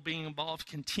of people being involved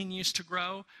continues to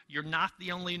grow. You're not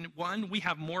the only one. We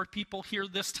have more people here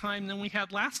this time than we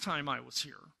had last time I was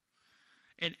here.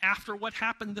 And after what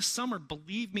happened this summer,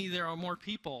 believe me, there are more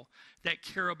people that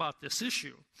care about this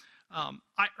issue.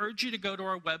 I urge you to go to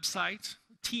our website,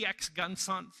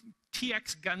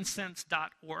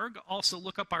 txgunsense.org. Also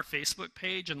look up our Facebook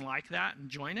page and like that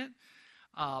and join it.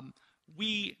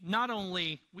 We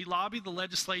lobby the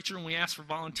legislature and we ask for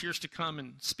volunteers to come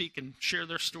and speak and share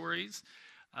their stories,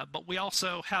 but we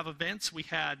also have events. We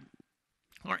had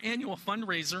our annual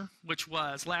fundraiser, which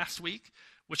was last week,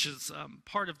 which is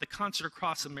part of the Concert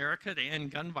Across America to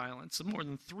End Gun Violence. More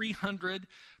than 300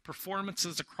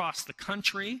 performances across the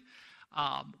country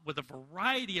with a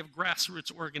variety of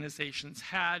grassroots organizations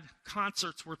had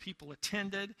concerts where people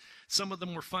attended. Some of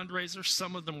them were fundraisers,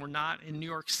 some of them were not. In New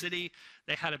York City,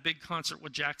 they had a big concert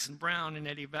with Jackson Browne and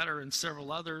Eddie Vedder and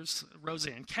several others,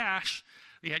 Roseanne Cash.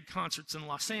 They had concerts in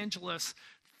Los Angeles.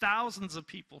 Thousands of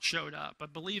people showed up. I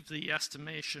believe the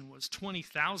estimation was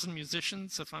 20,000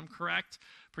 musicians, if I'm correct,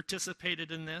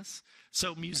 participated in this.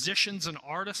 So musicians and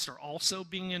artists are also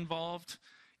being involved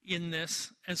in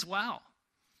this as well.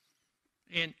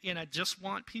 And I just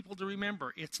want people to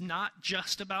remember, it's not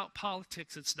just about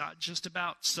politics. It's not just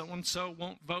about so-and-so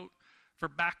won't vote for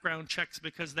background checks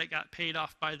because they got paid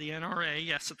off by the NRA.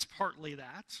 Yes, it's partly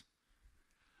that.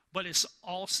 But it's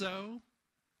also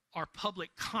our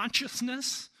public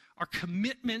consciousness, our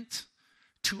commitment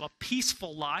to a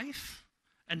peaceful life,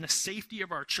 and the safety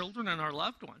of our children and our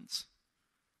loved ones.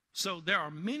 So there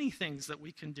are many things that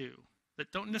we can do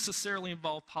that don't necessarily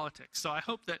involve politics. So I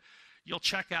hope that you'll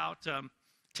check out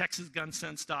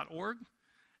TexasGunSense.org,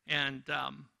 and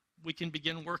we can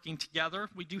begin working together.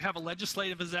 We do have a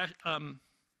legislative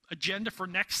agenda for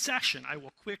next session. I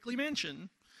will quickly mention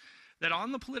that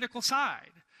on the political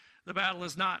side, the battle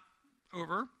is not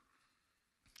over.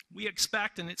 We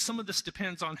expect, and some of this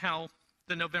depends on how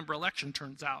the November election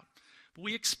turns out, but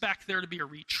we expect there to be a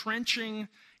retrenching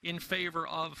in favor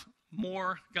of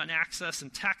more gun access in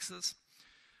Texas.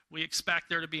 We expect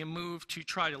there to be a move to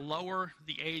try to lower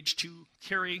the age to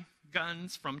carry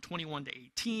guns from 21 to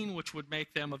 18, which would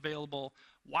make them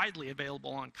widely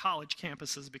available on college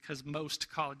campuses because most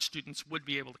college students would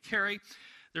be able to carry.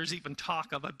 There's even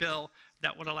talk of a bill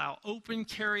that would allow open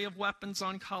carry of weapons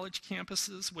on college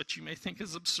campuses, which you may think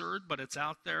is absurd, but it's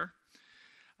out there.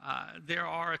 There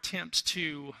are attempts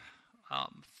to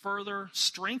further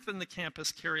strengthen the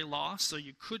campus carry law so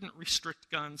you couldn't restrict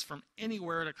guns from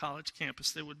anywhere at a college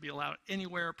campus. They would be allowed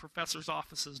anywhere, professors'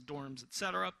 offices, dorms,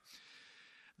 etc.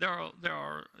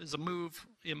 There is a move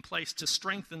in place to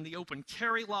strengthen the open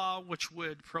carry law, which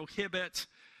would prohibit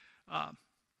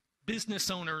business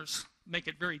owners, make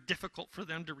it very difficult for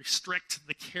them to restrict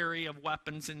the carry of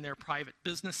weapons in their private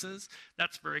businesses.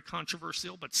 That's very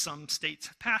controversial, but some states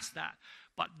have passed that.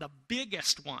 But the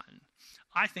biggest one,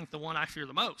 I think the one I fear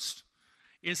the most,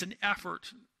 is an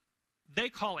effort, they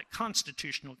call it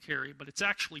constitutional carry, but it's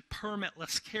actually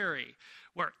permitless carry,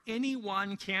 where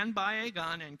anyone can buy a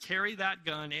gun and carry that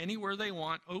gun anywhere they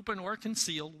want, open or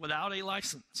concealed, without a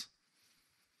license,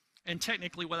 and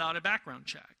technically without a background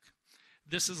check.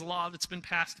 This is a law that's been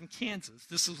passed in Kansas.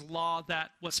 This is a law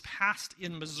that was passed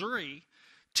in Missouri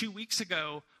 2 weeks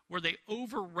ago, where they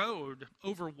overrode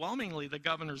overwhelmingly the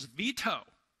governor's veto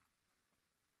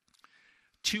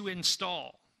to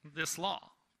install this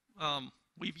law.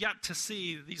 We've yet to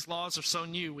see, these laws are so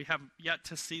new, we have yet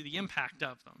to see the impact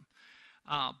of them.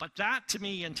 But that, to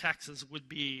me, in Texas would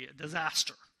be a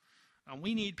disaster.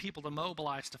 We need people to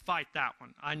mobilize to fight that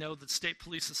one. I know that state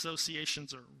police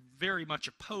associations are very much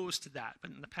opposed to that,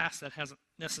 but in the past that hasn't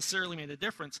necessarily made a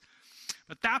difference.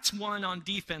 But that's one on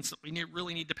defense that we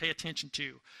really need to pay attention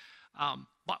to.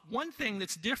 But one thing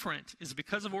that's different is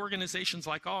because of organizations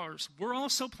like ours, we're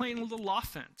also playing a little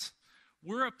offense.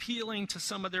 We're appealing to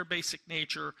some of their basic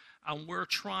nature, and we're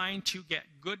trying to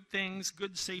get good things,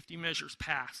 good safety measures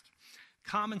passed.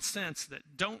 Common sense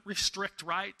that don't restrict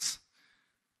rights,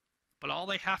 but all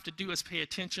they have to do is pay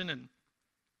attention. And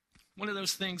one of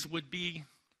those things would be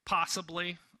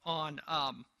possibly on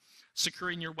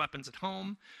securing your weapons at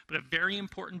home, but a very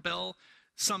important bill,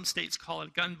 some states call it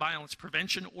a gun violence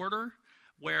prevention order,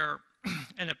 where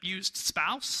an abused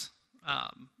spouse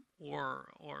or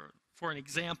for an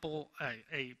example,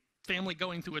 a family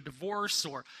going through a divorce,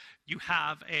 or you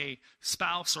have a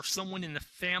spouse or someone in the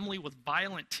family with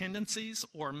violent tendencies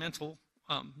or mental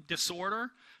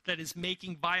disorder that is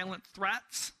making violent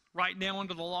threats. Right now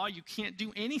under the law, you can't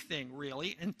do anything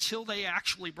really until they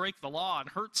actually break the law and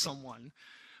hurt someone.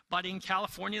 But in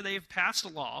California, they've passed a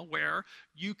law where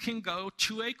you can go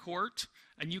to a court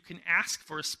and you can ask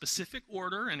for a specific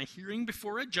order and a hearing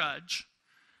before a judge,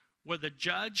 where the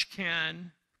judge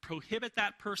can prohibit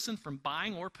that person from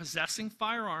buying or possessing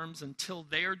firearms until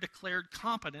they are declared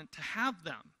competent to have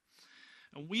them.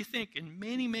 And we think in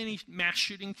many, many mass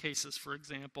shooting cases, for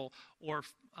example, or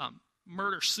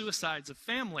murder-suicides of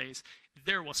families,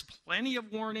 there was plenty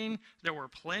of warning, there were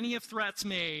plenty of threats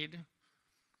made,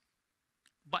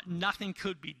 but nothing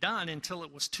could be done until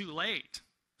it was too late.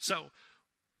 So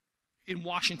in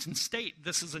Washington State,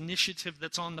 this is an initiative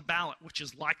that's on the ballot, which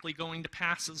is likely going to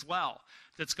pass as well,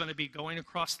 that's going to be going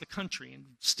across the country. And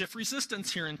stiff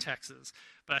resistance here in Texas,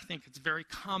 but I think it's a very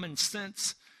common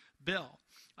sense bill.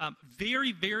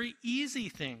 Very, very easy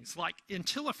things, like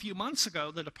until a few months ago,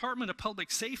 the Department of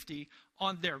Public Safety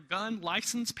on their gun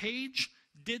license page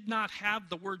did not have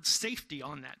the word safety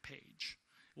on that page.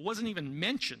 It wasn't even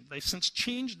mentioned. They've since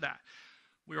changed that.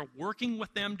 We are working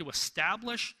with them to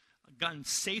establish a gun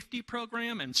safety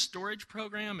program and storage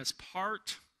program as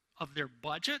part of their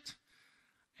budget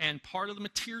and part of the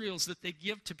materials that they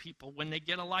give to people when they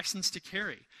get a license to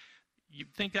carry.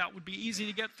 You'd think that would be easy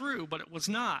to get through, but it was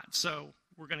not. So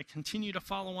we're going to continue to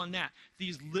follow on that.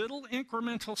 These little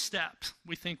incremental steps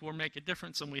we think will make a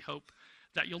difference, and we hope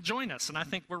that you'll join us. And I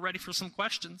think we're ready for some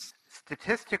questions.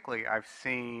 Statistically, I've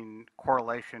seen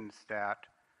correlations that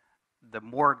the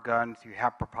more guns you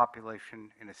have per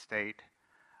population in a state,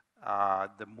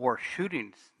 the more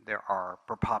shootings there are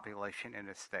per population in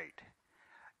a state.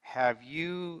 Have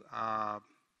you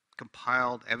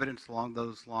compiled evidence along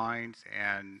those lines,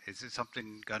 and is it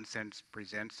something GunSense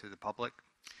presents to the public?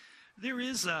 There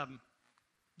is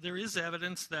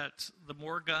evidence that the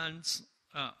more guns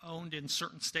owned in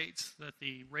certain states, that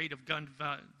the rate of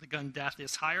the gun death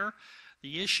is higher.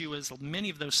 The issue is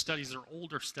many of those studies are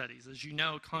older studies. As you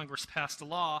know, Congress passed a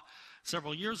law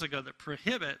several years ago that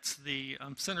prohibits the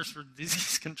Centers for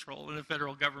Disease Control and the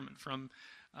federal government from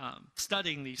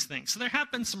studying these things. So there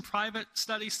have been some private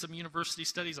studies, some university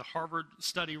studies, a Harvard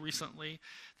study recently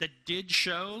that did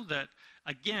show that,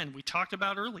 again, we talked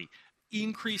about early,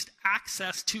 increased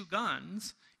access to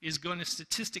guns is going to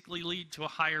statistically lead to a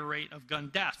higher rate of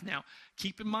gun death. Now,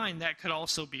 keep in mind that could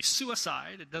also be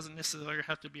suicide. It doesn't necessarily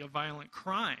have to be a violent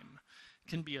crime. It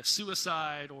can be a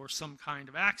suicide or some kind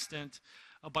of accident.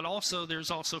 But also,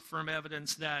 there's also firm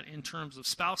evidence that in terms of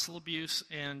spousal abuse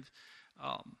and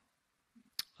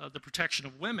the protection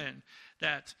of women,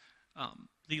 that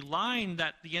the line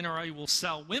that the NRA will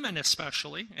sell women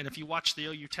especially, and if you watch the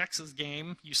OU Texas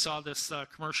game, you saw this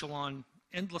commercial on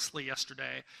endlessly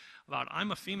yesterday about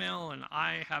I'm a female and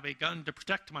I have a gun to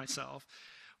protect myself.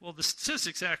 Well, the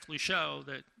statistics actually show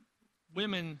that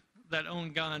women that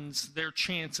own guns, their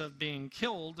chance of being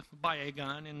killed by a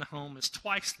gun in the home is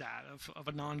twice that of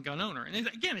a non-gun owner. And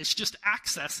again, it's just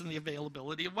access and the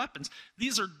availability of weapons.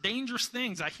 These are dangerous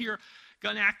things. I hear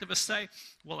gun activists say,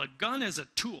 well, a gun is a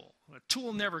tool. A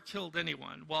tool never killed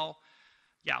anyone. Well,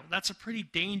 yeah, that's a pretty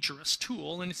dangerous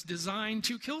tool, and it's designed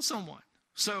to kill someone.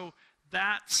 So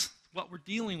that's what we're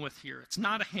dealing with here. It's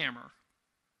not a hammer.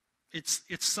 It's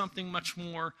something much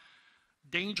more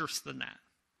dangerous than that.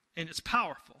 And it's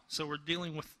powerful. So we're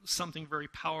dealing with something very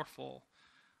powerful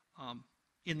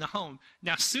in the home.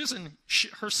 Now, Susan,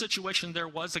 her situation, there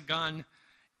was a gun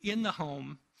in the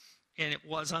home, and it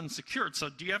was unsecured. So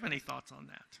do you have any thoughts on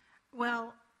that?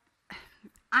 Well,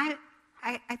 I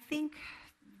think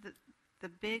the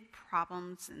big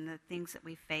problems and the things that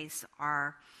we face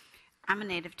are, I'm a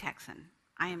native Texan.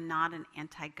 I am not an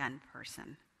anti-gun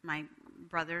person. My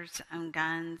brothers own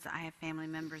guns. I have family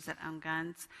members that own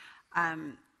guns.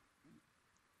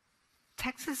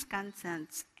 Texas Gun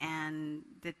Sense and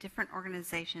the different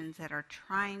organizations that are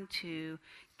trying to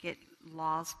get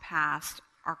laws passed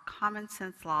are common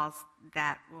sense laws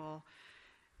that will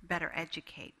better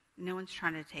educate. No one's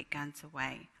trying to take guns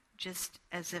away. Just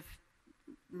as if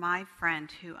my friend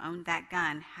who owned that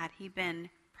gun, had he been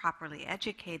properly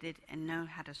educated and known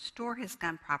how to store his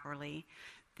gun properly,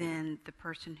 then the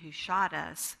person who shot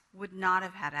us would not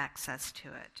have had access to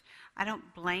it. I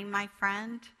don't blame my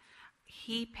friend.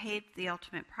 He paid the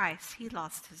ultimate price. He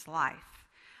lost his life.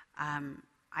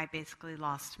 I basically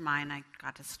lost mine. I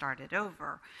got to start it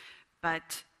over.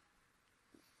 But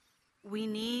we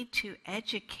need to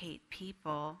educate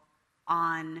people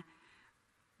on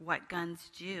what guns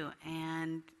do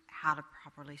and how to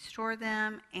properly store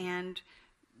them, and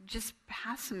just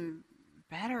pass some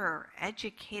better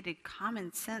educated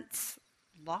common sense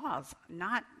laws,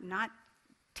 not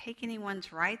take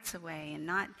anyone's rights away and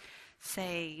not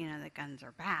say, that guns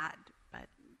are bad,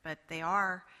 but they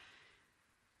are,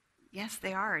 yes,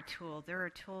 they are a tool. They're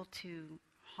a tool to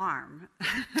harm.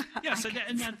 Yes,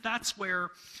 and that's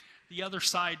where the other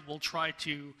side will try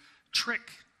to trick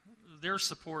their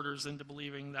supporters into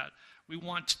believing that we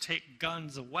want to take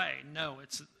guns away. No,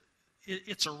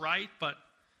 it's a right, but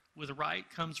with right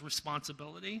comes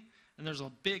responsibility, and there's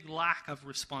a big lack of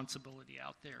responsibility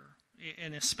out there,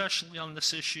 and especially on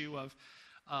this issue of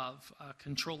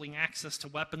controlling access to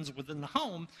weapons within the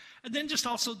home, and then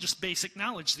just basic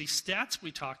knowledge. These stats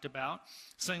we talked about,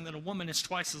 saying that a woman is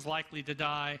twice as likely to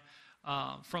die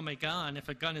from a gun if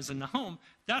a gun is in the home,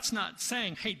 that's not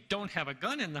saying, hey, don't have a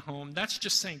gun in the home. That's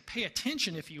just saying pay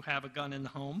attention if you have a gun in the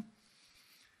home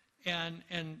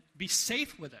and be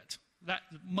safe with it. That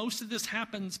most of this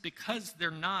happens because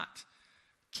they're not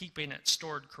keeping it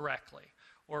stored correctly,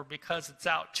 or because it's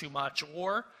out too much,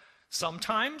 or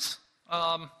sometimes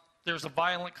there's a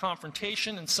violent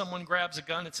confrontation and someone grabs a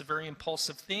gun. It's a very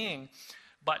impulsive thing.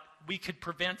 But we could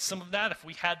prevent some of that if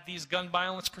we had these gun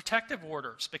violence protective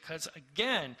orders, because,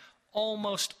 again,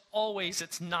 almost always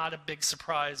it's not a big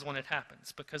surprise when it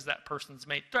happens, because that person's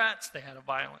made threats, they had a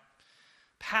violent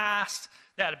past,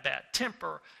 they had a bad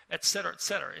temper, et cetera, et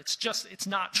cetera. It's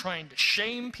not trying to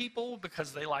shame people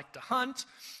because they like to hunt,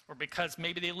 or because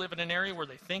maybe they live in an area where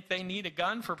they think they need a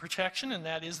gun for protection, and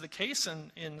that is the case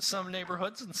in some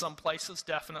neighborhoods and some places,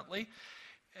 definitely.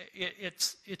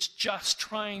 It's just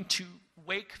trying to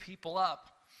wake people up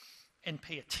and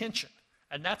pay attention.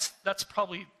 And that's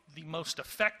probably the most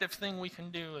effective thing we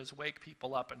can do, is wake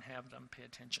people up and have them pay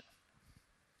attention.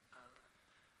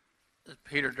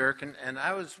 Peter Durkin, and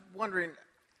I was wondering,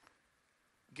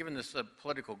 given this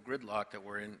political gridlock that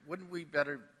we're in, wouldn't we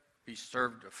better be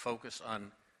served to focus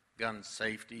on gun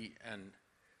safety and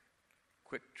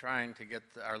quit trying to get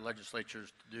our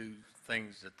legislatures to do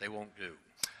things that they won't do?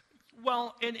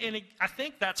 Well, and I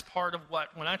think that's part of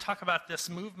when I talk about this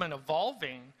movement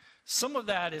evolving, some of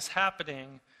that is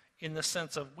happening in the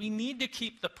sense of we need to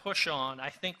keep the push on, I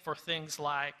think, for things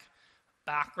like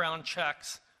background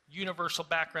checks, universal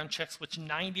background checks, which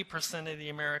 90% of the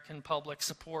American public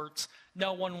supports.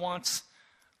 No one wants,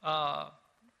 the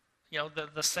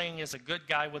saying is a good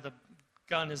guy with a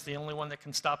gun is the only one that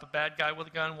can stop a bad guy with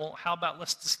a gun. Well, how about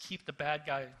let's just keep the bad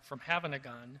guy from having a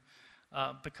gun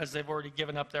because they've already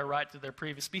given up their right to their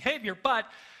previous behavior. But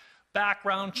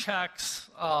background checks,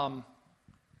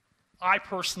 I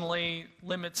personally,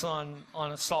 limits on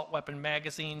assault weapon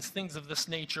magazines, things of this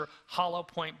nature, hollow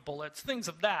point bullets, things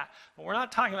of that. But we're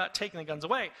not talking about taking the guns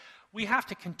away. We have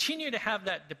to continue to have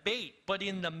that debate. But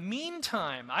in the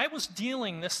meantime, I was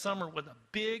dealing this summer with a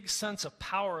big sense of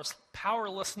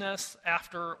powerlessness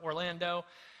after Orlando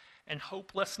and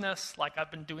hopelessness, like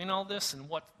I've been doing all this and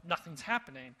nothing's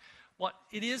happening. What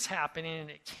it is happening, and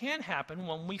it can happen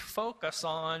when we focus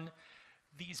on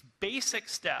these basic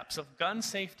steps of gun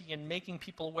safety and making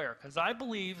people aware, because I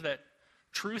believe that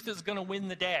truth is going to win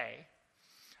the day,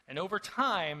 and over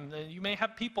time you may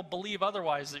have people believe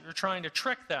otherwise, that you're trying to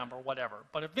trick them or whatever,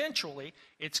 but eventually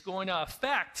it's going to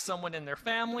affect someone in their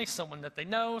family, someone that they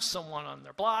know, someone on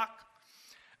their block,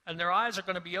 and their eyes are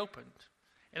going to be opened.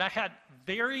 And I had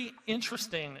very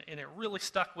interesting, and it really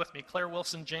stuck with me, Claire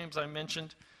Wilson James I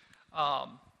mentioned,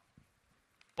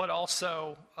 but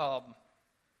also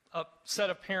a set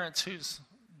of parents whose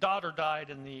daughter died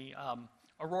in the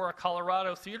Aurora,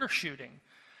 Colorado theater shooting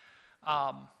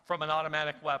from an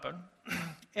automatic weapon.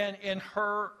 and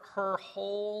her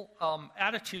whole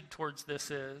attitude towards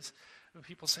this is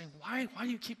people saying, why do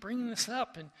you keep bringing this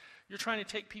up? And you're trying to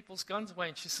take people's guns away.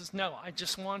 And she says, no, I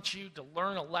just want you to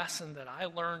learn a lesson that I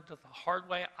learned the hard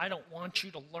way. I don't want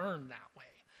you to learn that way.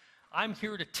 I'm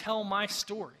here to tell my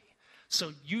story,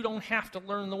 so you don't have to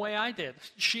learn the way I did.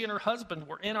 She and her husband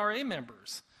were NRA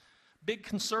members, big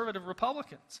conservative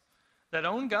Republicans that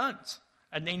own guns,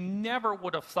 and they never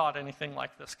would have thought anything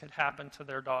like this could happen to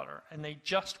their daughter. And they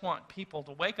just want people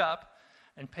to wake up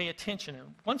and pay attention.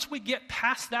 And once we get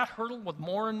past that hurdle with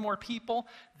more and more people,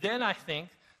 then I think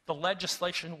the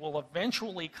legislation will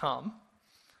eventually come,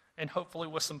 and hopefully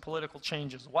with some political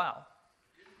change as well.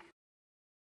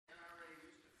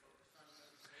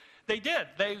 They did.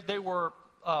 They were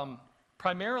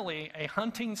primarily a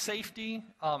hunting, safety,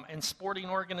 and sporting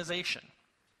organization.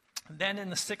 Then in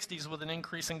the 60s, with an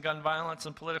increase in gun violence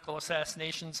and political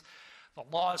assassinations, the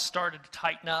laws started to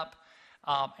tighten up,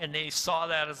 and they saw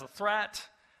that as a threat.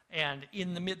 And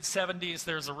in the mid-70s,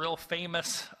 there's a real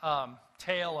famous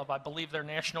tale of, I believe their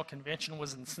national convention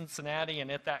was in Cincinnati,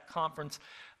 and at that conference,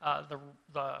 the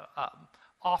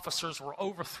officers were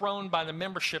overthrown by the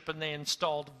membership, and they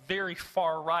installed very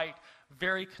far-right,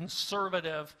 very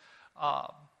conservative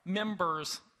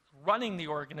members running the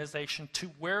organization, to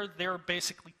where their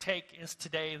basically take is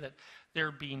today that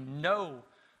there be no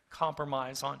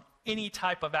compromise on any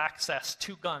type of access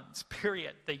to guns,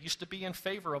 period. They used to be in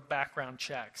favor of background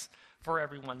checks for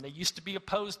everyone. They used to be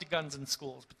opposed to guns in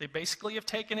schools, but they basically have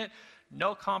taken it,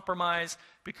 no compromise,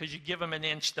 because you give them an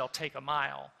inch, they'll take a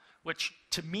mile, which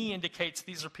to me indicates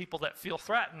these are people that feel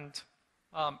threatened,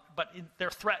 but they're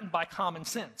threatened by common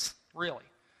sense, really.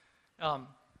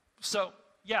 So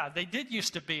yeah, they did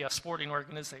used to be a sporting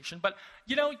organization, but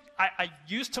I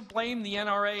used to blame the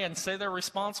NRA and say they're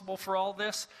responsible for all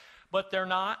this, but they're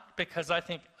not, because I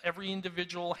think every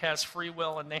individual has free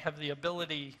will and they have the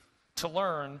ability to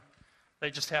learn.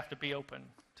 They just have to be open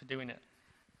to doing it.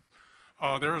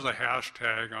 There is a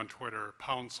hashtag on Twitter,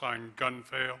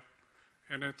 #gunfail,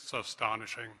 and it's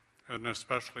astonishing, and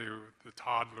especially the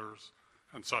toddlers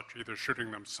and such, either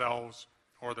shooting themselves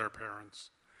or their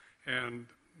parents. And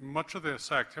much of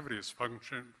this activity is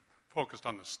focused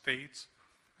on the states.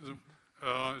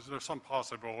 Is there some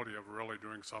possibility of really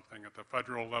doing something at the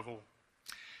federal level?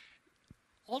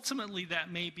 Ultimately,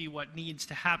 that may be what needs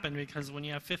to happen, because when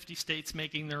you have 50 states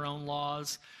making their own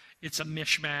laws, it's a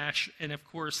mishmash. And of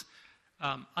course,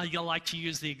 I like to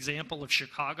use the example of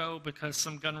Chicago, because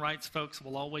some gun rights folks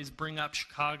will always bring up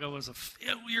Chicago as a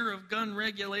failure of gun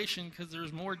regulation because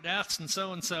there's more deaths and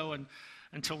so, and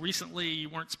until recently you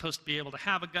weren't supposed to be able to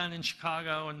have a gun in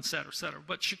Chicago, and et cetera, et cetera.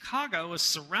 But Chicago is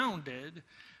surrounded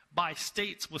by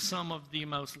states with some of the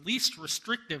most least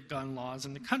restrictive gun laws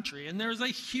in the country, and there's a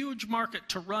huge market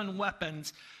to run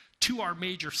weapons to our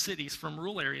major cities from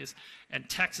rural areas, and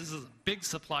Texas is a big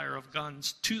supplier of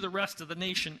guns to the rest of the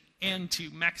nation and to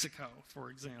Mexico, for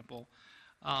example,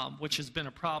 which has been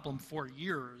a problem for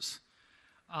years.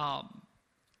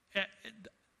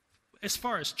 As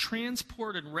far as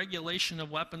transport and regulation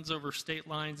of weapons over state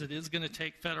lines, it is going to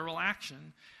take federal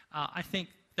action. I think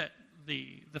that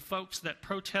the folks that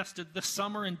protested this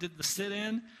summer and did the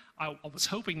sit-in, I was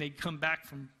hoping they'd come back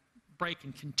from break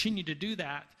and continue to do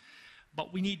that.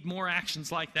 But we need more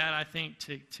actions like that, I think,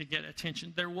 to get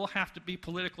attention. There will have to be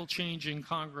political change in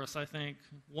Congress, I think,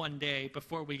 one day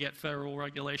before we get federal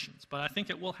regulations. But I think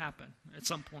it will happen at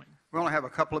some point. We only have a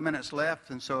couple of minutes left,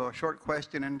 and so a short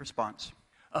question and response.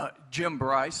 Jim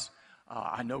Bryce.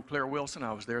 I know Claire Wilson.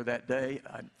 I was there that day.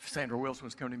 Sandra Wilson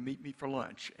was coming to meet me for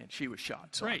lunch, and she was shot,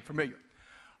 so I'm familiar.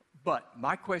 But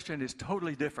my question is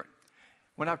totally different.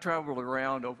 When I've traveled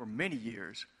around over many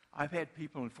years, I've had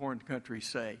people in foreign countries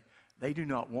say they do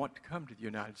not want to come to the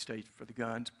United States for the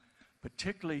guns,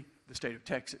 particularly the state of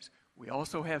Texas. We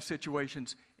also have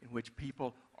situations in which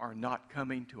people are not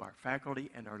coming to our faculty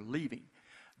and are leaving.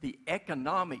 The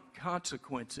economic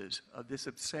consequences of this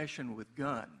obsession with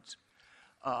guns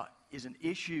is an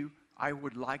issue I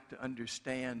would like to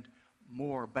understand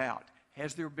more about.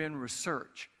 Has there been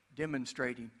research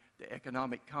demonstrating the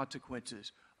economic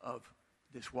consequences of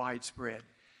this widespread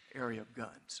area of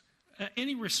guns?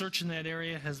 Any research in that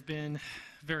area has been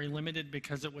very limited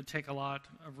because it would take a lot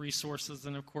of resources.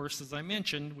 And of course, as I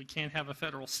mentioned, we can't have a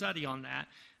federal study on that.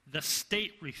 The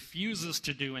state refuses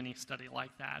to do any study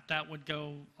like that. That would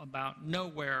go about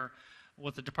nowhere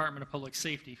with the Department of Public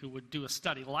Safety, who would do a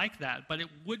study like that. But it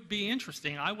would be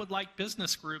interesting. I would like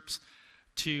business groups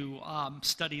to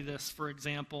study this, for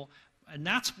example. And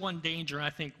that's one danger. I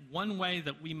think one way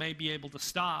that we may be able to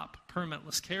stop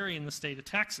permitless carry in the state of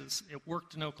Texas, it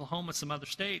worked in Oklahoma, some other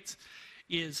states,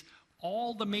 is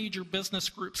all the major business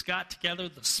groups got together,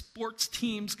 the sports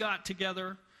teams got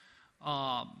together,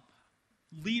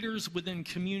 leaders within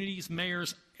communities,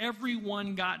 mayors,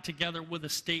 everyone got together with a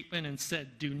statement and said,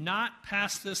 do not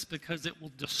pass this because it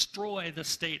will destroy the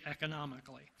state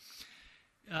economically.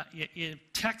 In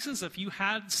Texas, if you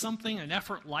had something, an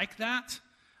effort like that,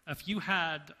 if you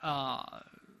had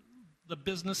the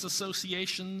business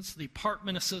associations, the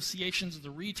apartment associations, the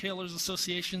retailers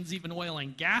associations, even oil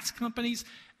and gas companies,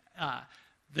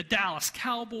 the Dallas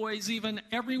Cowboys even,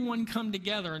 everyone come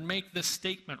together and make this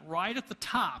statement right at the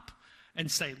top and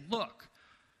say, look,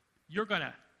 you're going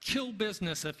to kill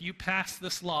business if you pass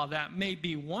this law. That may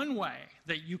be one way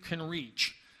that you can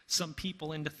reach some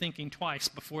people into thinking twice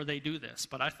before they do this.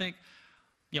 But I think,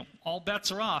 all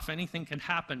bets are off. Anything can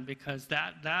happen because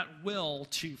that will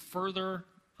to further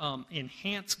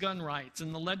enhance gun rights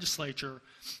in the legislature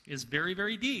is very,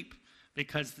 very deep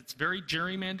because it's very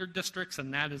gerrymandered districts,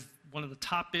 and that is one of the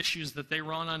top issues that they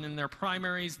run on in their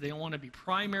primaries. They don't want to be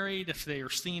primaried if they are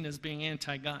seen as being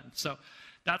anti-gun. So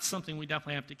that's something we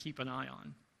definitely have to keep an eye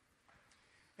on.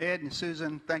 Ed and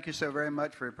Susan, thank you so very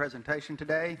much for your presentation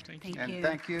today. Thank you. And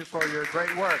thank you for your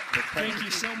great work. Thank you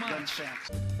so much.